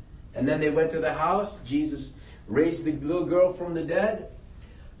 And then they went to the house. Jesus raised the little girl from the dead.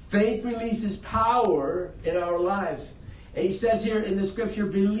 Faith releases power in our lives. And he says here in the scripture,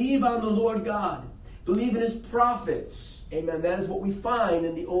 believe on the Lord God. Believe in his prophets. Amen. That is what we find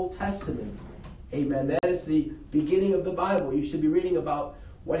in the Old Testament. Amen. That is the beginning of the Bible. You should be reading about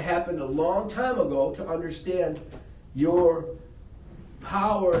what happened a long time ago to understand your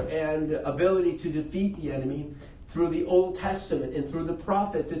power and ability to defeat the enemy through the Old Testament and through the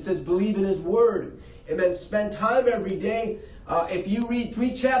prophets. It says believe in his word. Amen. Spend time every day. If you read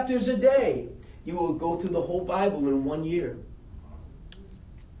 3 chapters a day, you will go through the whole Bible in 1 year.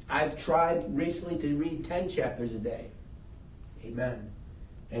 I've tried recently to read 10 chapters a day. Amen.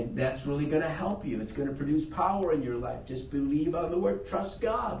 And that's really going to help you. It's going to produce power in your life. Just believe on the word. Trust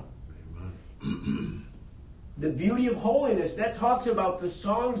God. Amen. The beauty of holiness, that talks about the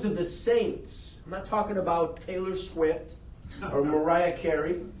songs of the saints. I'm not talking about Taylor Swift or Mariah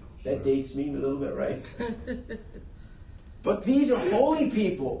Carey. That dates me a little bit, right? But these are holy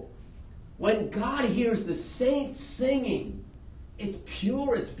people. When God hears the saints singing, it's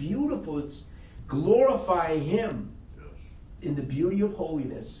pure, it's beautiful, it's glorifying him Yes. in the beauty of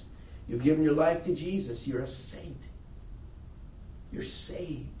holiness. You've given your life to Jesus. You're a saint. You're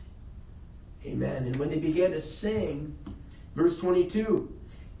saved. Amen. And when they began to sing, verse 22,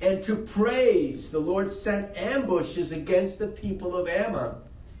 and to praise, the Lord sent ambushes against the people of Ammon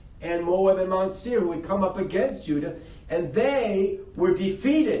and Moab and Mount Seir, who had come up against Judah, and they were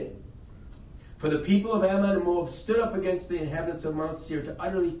defeated. For the people of Ammon and Moab stood up against the inhabitants of Mount Seir to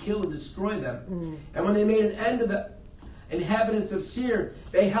utterly kill and destroy them. And when they made an end of the inhabitants of Seir,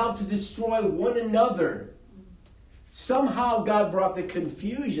 they helped to destroy one another. Somehow God brought the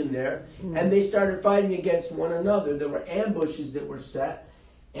confusion there, and they started fighting against one another. There were ambushes that were set,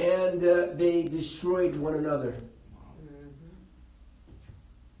 and they destroyed one another.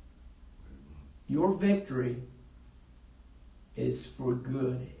 Your victory is for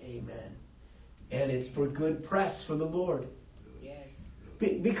good. Amen. And it's for good press for the Lord. Yes.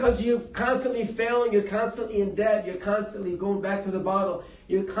 Because you're constantly failing, you're constantly in debt, you're constantly going back to the bottle,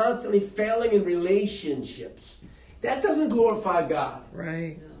 you're constantly failing in relationships. That doesn't glorify God.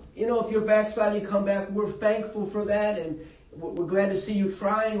 Right. You know, if you're backsliding, you come back, we're thankful for that, and we're glad to see you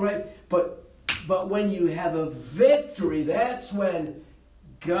trying, right? But when you have a victory, that's when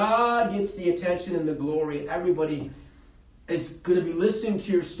God gets the attention and the glory, and everybody is going to be listening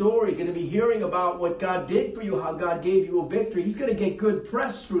to your story, going to be hearing about what God did for you, how God gave you a victory. He's going to get good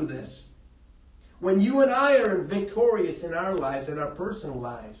press through this. When you and I are victorious in our lives, in our personal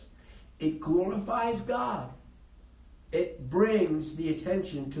lives, it glorifies God. It brings the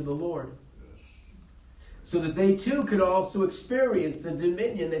attention to the Lord. So that they too could also experience the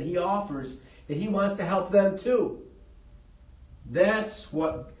dominion that He offers, that He wants to help them too. That's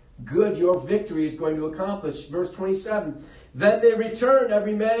what good your victory is going to accomplish. Verse 27. Then they returned,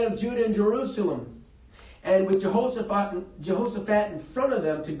 every man of Judah and Jerusalem, and with Jehoshaphat in front of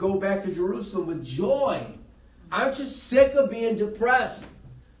them, to go back to Jerusalem with joy. Aren't you sick of being depressed?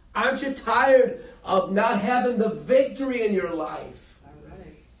 Aren't you tired of not having the victory in your life? All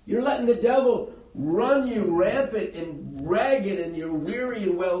right. You're letting the devil run you rampant and ragged, and you're weary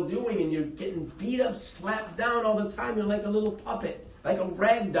and well-doing, and you're getting beat up, slapped down all the time. You're like a little puppet, like a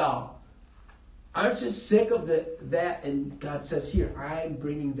rag doll. Aren't you sick of that? And God says here, I'm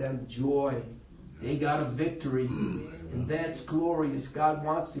bringing them joy. They got a victory, and that's glorious. God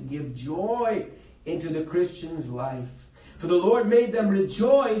wants to give joy into the Christian's life. For the Lord made them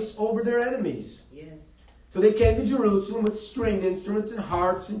rejoice over their enemies. Yes. So they came to Jerusalem with stringed instruments and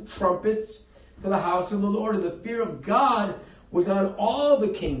harps and trumpets to the house of the Lord. And the fear of God was on all the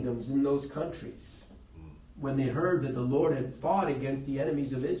kingdoms in those countries. When they heard that the Lord had fought against the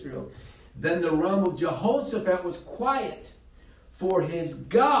enemies of Israel, then the realm of Jehoshaphat was quiet, for his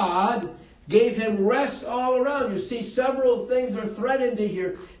God gave him rest all around. You see, several things are threaded into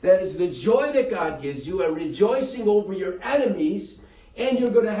here. That is the joy that God gives you, a rejoicing over your enemies, and you're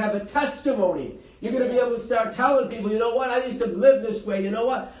going to have a testimony. You're going to be able to start telling people, you know what, I used to live this way. You know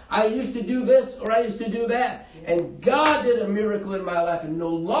what, I used to do this or I used to do that. And God did a miracle in my life. And no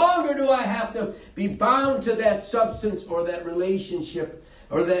longer do I have to be bound to that substance or that relationship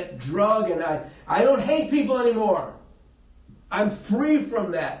or that drug. And I don't hate people anymore. I'm free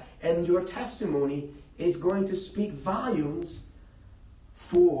from that. And your testimony is going to speak volumes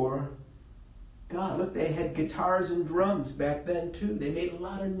for God. Look, they had guitars and drums back then too. They made a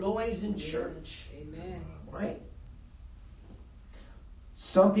lot of noise in church. Amen. Right?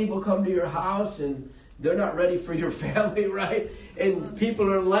 Some people come to your house and they're not ready for your family, right? And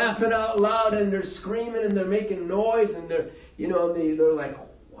people are laughing out loud and they're screaming and they're making noise and they're like,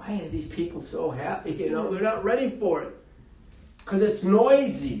 why are these people so happy? You know, they're not ready for it because it's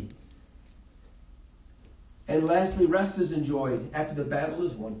noisy. And lastly, rest is enjoyed after the battle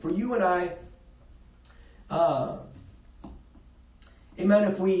is won. For you and I, amen,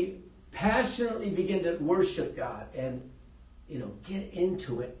 if we passionately begin to worship God and, get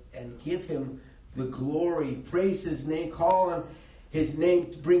into it and give Him the glory, praise His name, call on His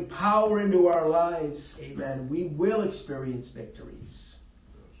name to bring power into our lives, amen, we will experience victories.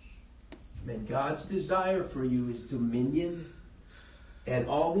 Amen. God's desire for you is dominion and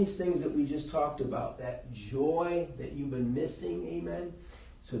all these things that we just talked about, that joy that you've been missing, amen,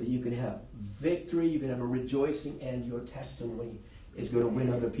 so that you can have victory, you can have a rejoicing, and your testimony is going to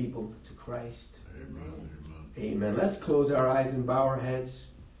win other people to Christ. Amen. Amen. Let's close our eyes and bow our heads.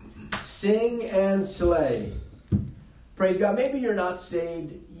 Sing and slay. Praise God. Maybe you're not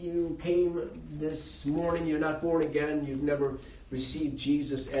saved. You came this morning. You're not born again. You've never received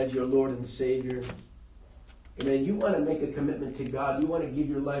Jesus as your Lord and Savior. Amen. You want to make a commitment to God. You want to give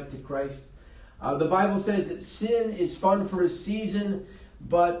your life to Christ. The Bible says that sin is fun for a season,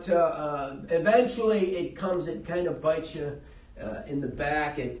 but eventually it kind of bites you in the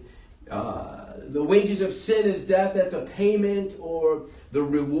back. The wages of sin is death. That's a payment or the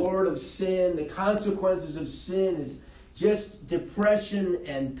reward of sin. The consequences of sin is just depression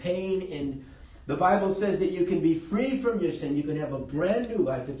and pain. And the Bible says that you can be free from your sin. You can have a brand new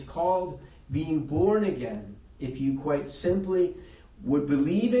life. It's called being born again. If you quite simply would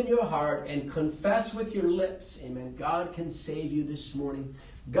believe in your heart and confess with your lips, amen, God can save you this morning.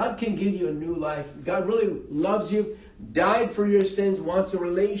 God can give you a new life. God really loves you, died for your sins, wants a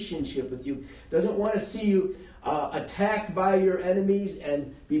relationship with you, doesn't want to see you attacked by your enemies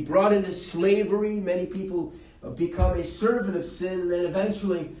and be brought into slavery. Many people become a servant of sin, and then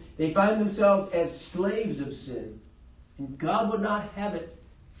eventually they find themselves as slaves of sin. And God would not have it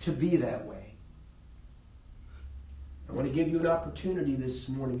to be that way. I want to give you an opportunity this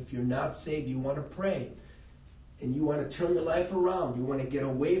morning. If you're not saved, you want to pray, and you want to turn your life around. You want to get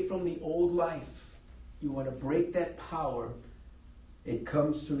away from the old life. You want to break that power. It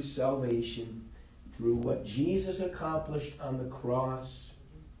comes through salvation, through what Jesus accomplished on the cross.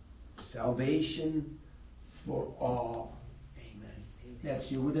 Salvation for all. Amen.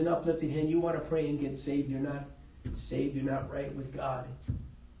 That's you. With an uplifted hand, you want to pray and get saved. You're not saved. You're not right with God.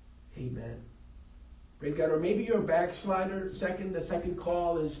 Amen. Praise God. Or maybe you're a backslider. The second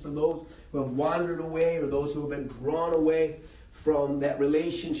call is for those who have wandered away or those who have been drawn away from that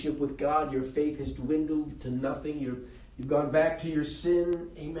relationship with God. Your faith has dwindled to nothing. You've gone back to your sin.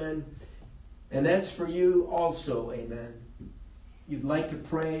 Amen. And that's for you also. Amen. You'd like to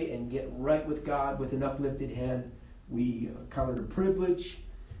pray and get right with God with an uplifted hand. We count it a privilege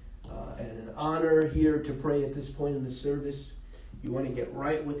and an honor here to pray at this point in the service. You want to get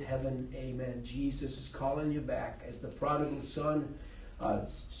right with heaven. Amen. Jesus is calling you back. As the prodigal son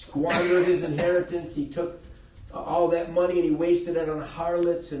squandered his inheritance, he took all that money and he wasted it on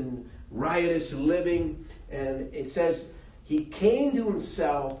harlots and riotous living. And it says he came to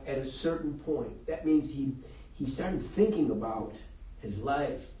himself at a certain point. That means he started thinking about his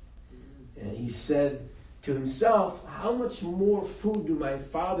life. And he said to himself, how much more food do my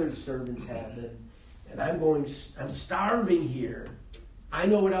father's servants have? And I'm starving here. I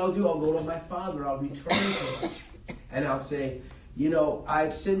know what I'll do. I'll go to my father. I'll return to him. And I'll say,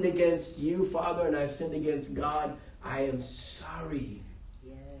 I've sinned against you, Father, and I've sinned against God. I am sorry.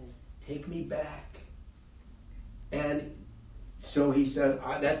 Yes. Take me back. And so he said,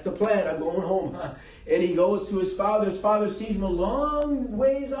 that's the plan. I'm going home. And he goes to his father. His father sees him a long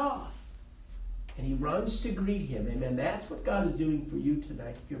ways off. And he runs to greet him. Amen. That's what God is doing for you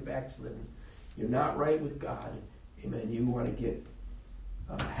tonight if you're backslidden. You're not right with God. Amen. You want to get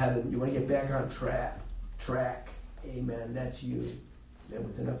heaven. You want to get back on track. Amen. That's you. And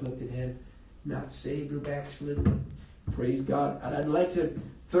with an uplifted hand, not saved or backslidden. Praise God. And I'd like to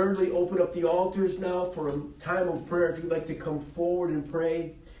thirdly open up the altars now for a time of prayer. If you'd like to come forward and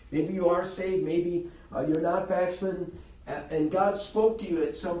pray. Maybe you are saved. Maybe you're not backslidden. And God spoke to you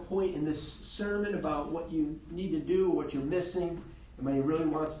at some point in this sermon about what you need to do, what you're missing, and when He really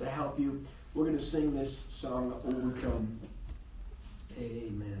wants to help you. We're going to sing this song, Overcome.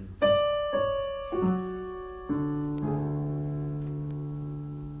 Amen.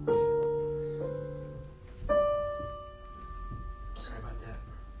 Sorry about that.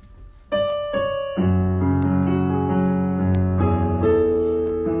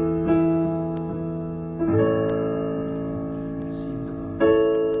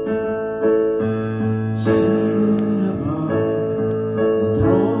 Seated above,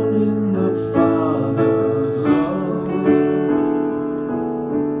 enthroned in the Father's love.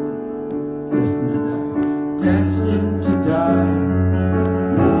 Listen to that.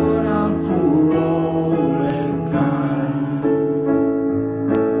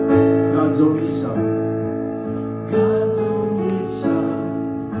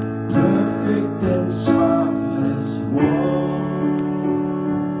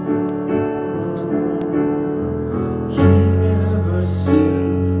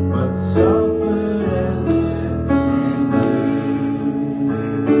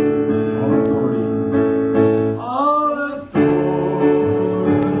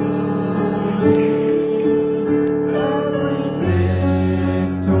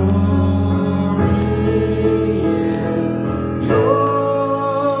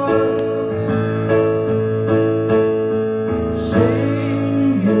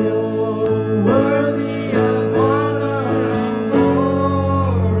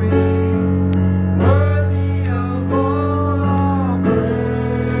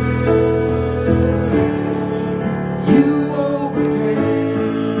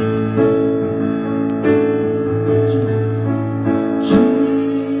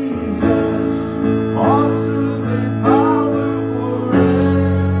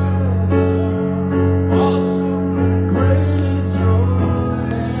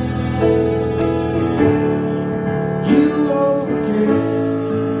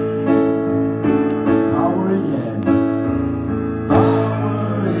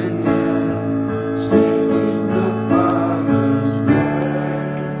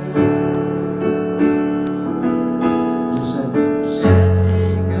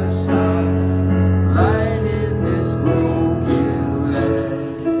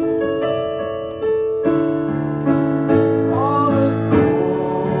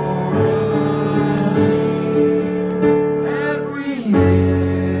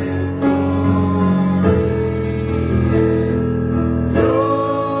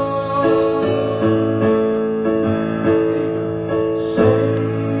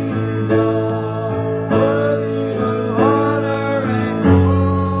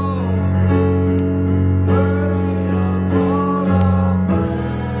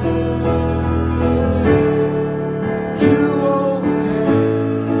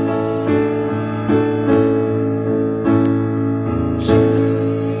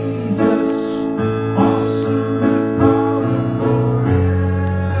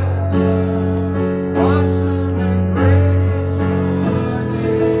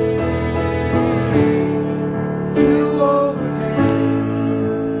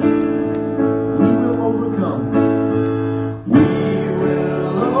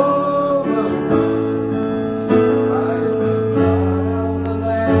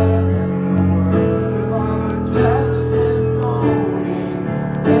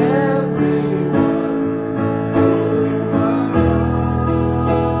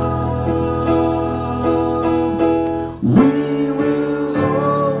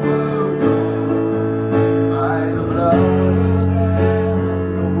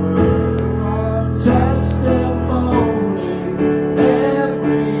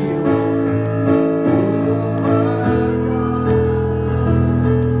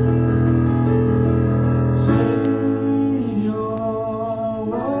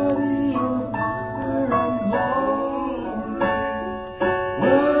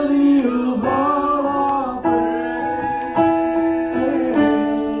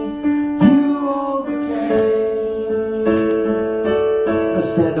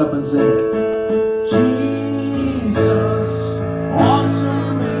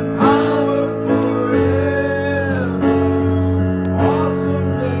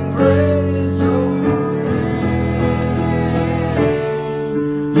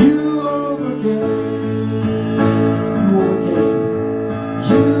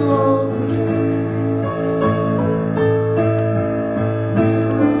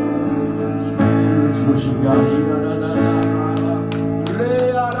 Lord, you're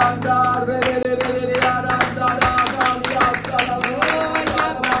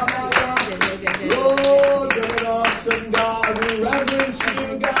an awesome God. We reverence you,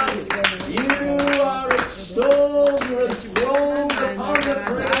 God. You are extolled. You're enthroned upon the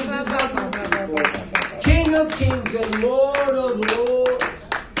praises of your people. King of kings and Lord of lords.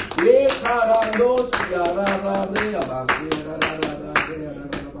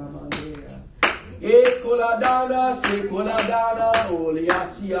 Ekoladana, sekoladana,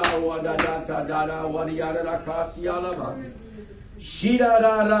 oliasia, wadadata, dada, wadiada, kasialama.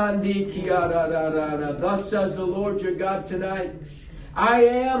 Shidadadandi, kiadadadada. Thus says the Lord your God tonight, I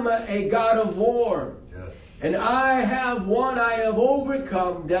am a God of war. Yes. And I have won, I have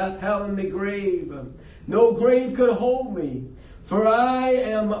overcome death, hell, and the grave. No grave could hold me, for I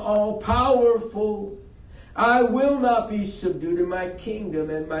am all powerful. I will not be subdued in my kingdom,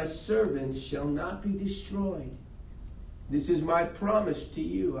 and my servants shall not be destroyed. This is my promise to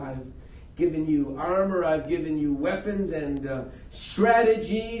you. I've given you armor, I've given you weapons and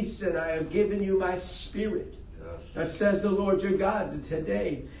strategies, and I have given you my spirit. Yes. Thus says the Lord your God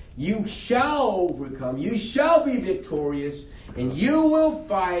today. You shall overcome, you shall be victorious, and you will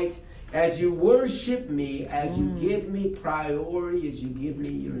fight as you worship me, as you give me priority, as you give me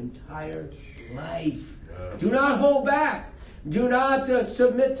your entire life. Do not hold back. Do not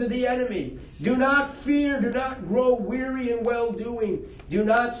submit to the enemy. Do not fear. Do not grow weary in well-doing. Do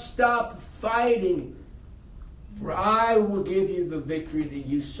not stop fighting. For I will give you the victory that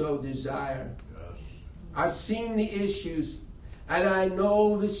you so desire. I've seen the issues, and I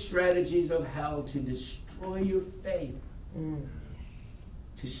know the strategies of hell to destroy your faith.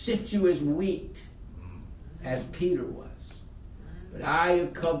 To sift you as wheat, as Peter was. But I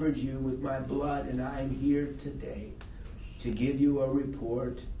have covered you with my blood, and I am here today to give you a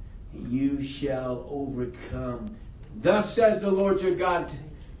report. You shall overcome. Thus says the Lord your God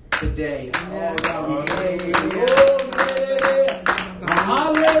today. Oh, God, we thank you. Glory.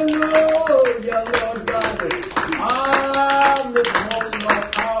 Hallelujah, Lord God. I'm the most my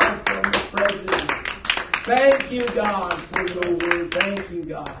power from the presence. Thank you, God, for your word. Thank you,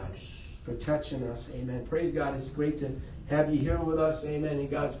 God, for touching us. Amen. Praise God. It's great to have you here with us. Amen. In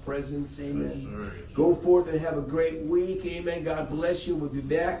God's presence. Amen. Yes, Go forth and have a great week. Amen. God bless you. We'll be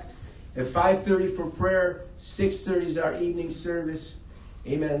back at 5:30 for prayer. 6:30 is our evening service.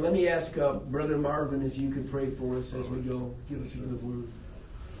 Amen. Let me ask Brother Marvin if you could pray for us as we go. Give us a good word.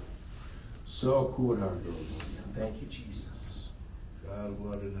 So cool. Thank you, Jesus. God, who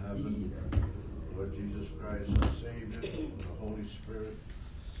art in heaven, Lord Jesus Christ, our Savior, and the Holy Spirit,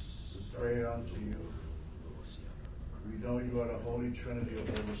 we pray unto you. We know you are the Holy Trinity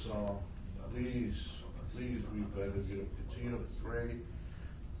above us all. Please, we beg of you to continue to pray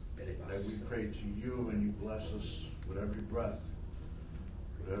that we pray to you and you bless us with every breath,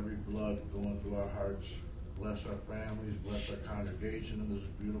 with every blood going through our hearts. Bless our families, bless our congregation in this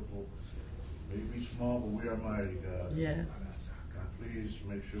beautiful, maybe small, but we are mighty, God. Yes. Please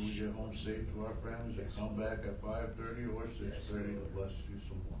make sure we get home safe to our families and come back at 5:30 or 6:30 to bless you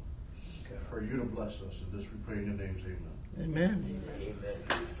some more. For you to bless us. And this we pray in your names, amen. Amen. Amen.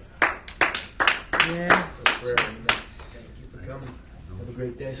 Yes. Thank you for coming. Have a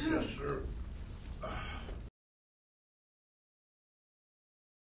great day. Yes, sir.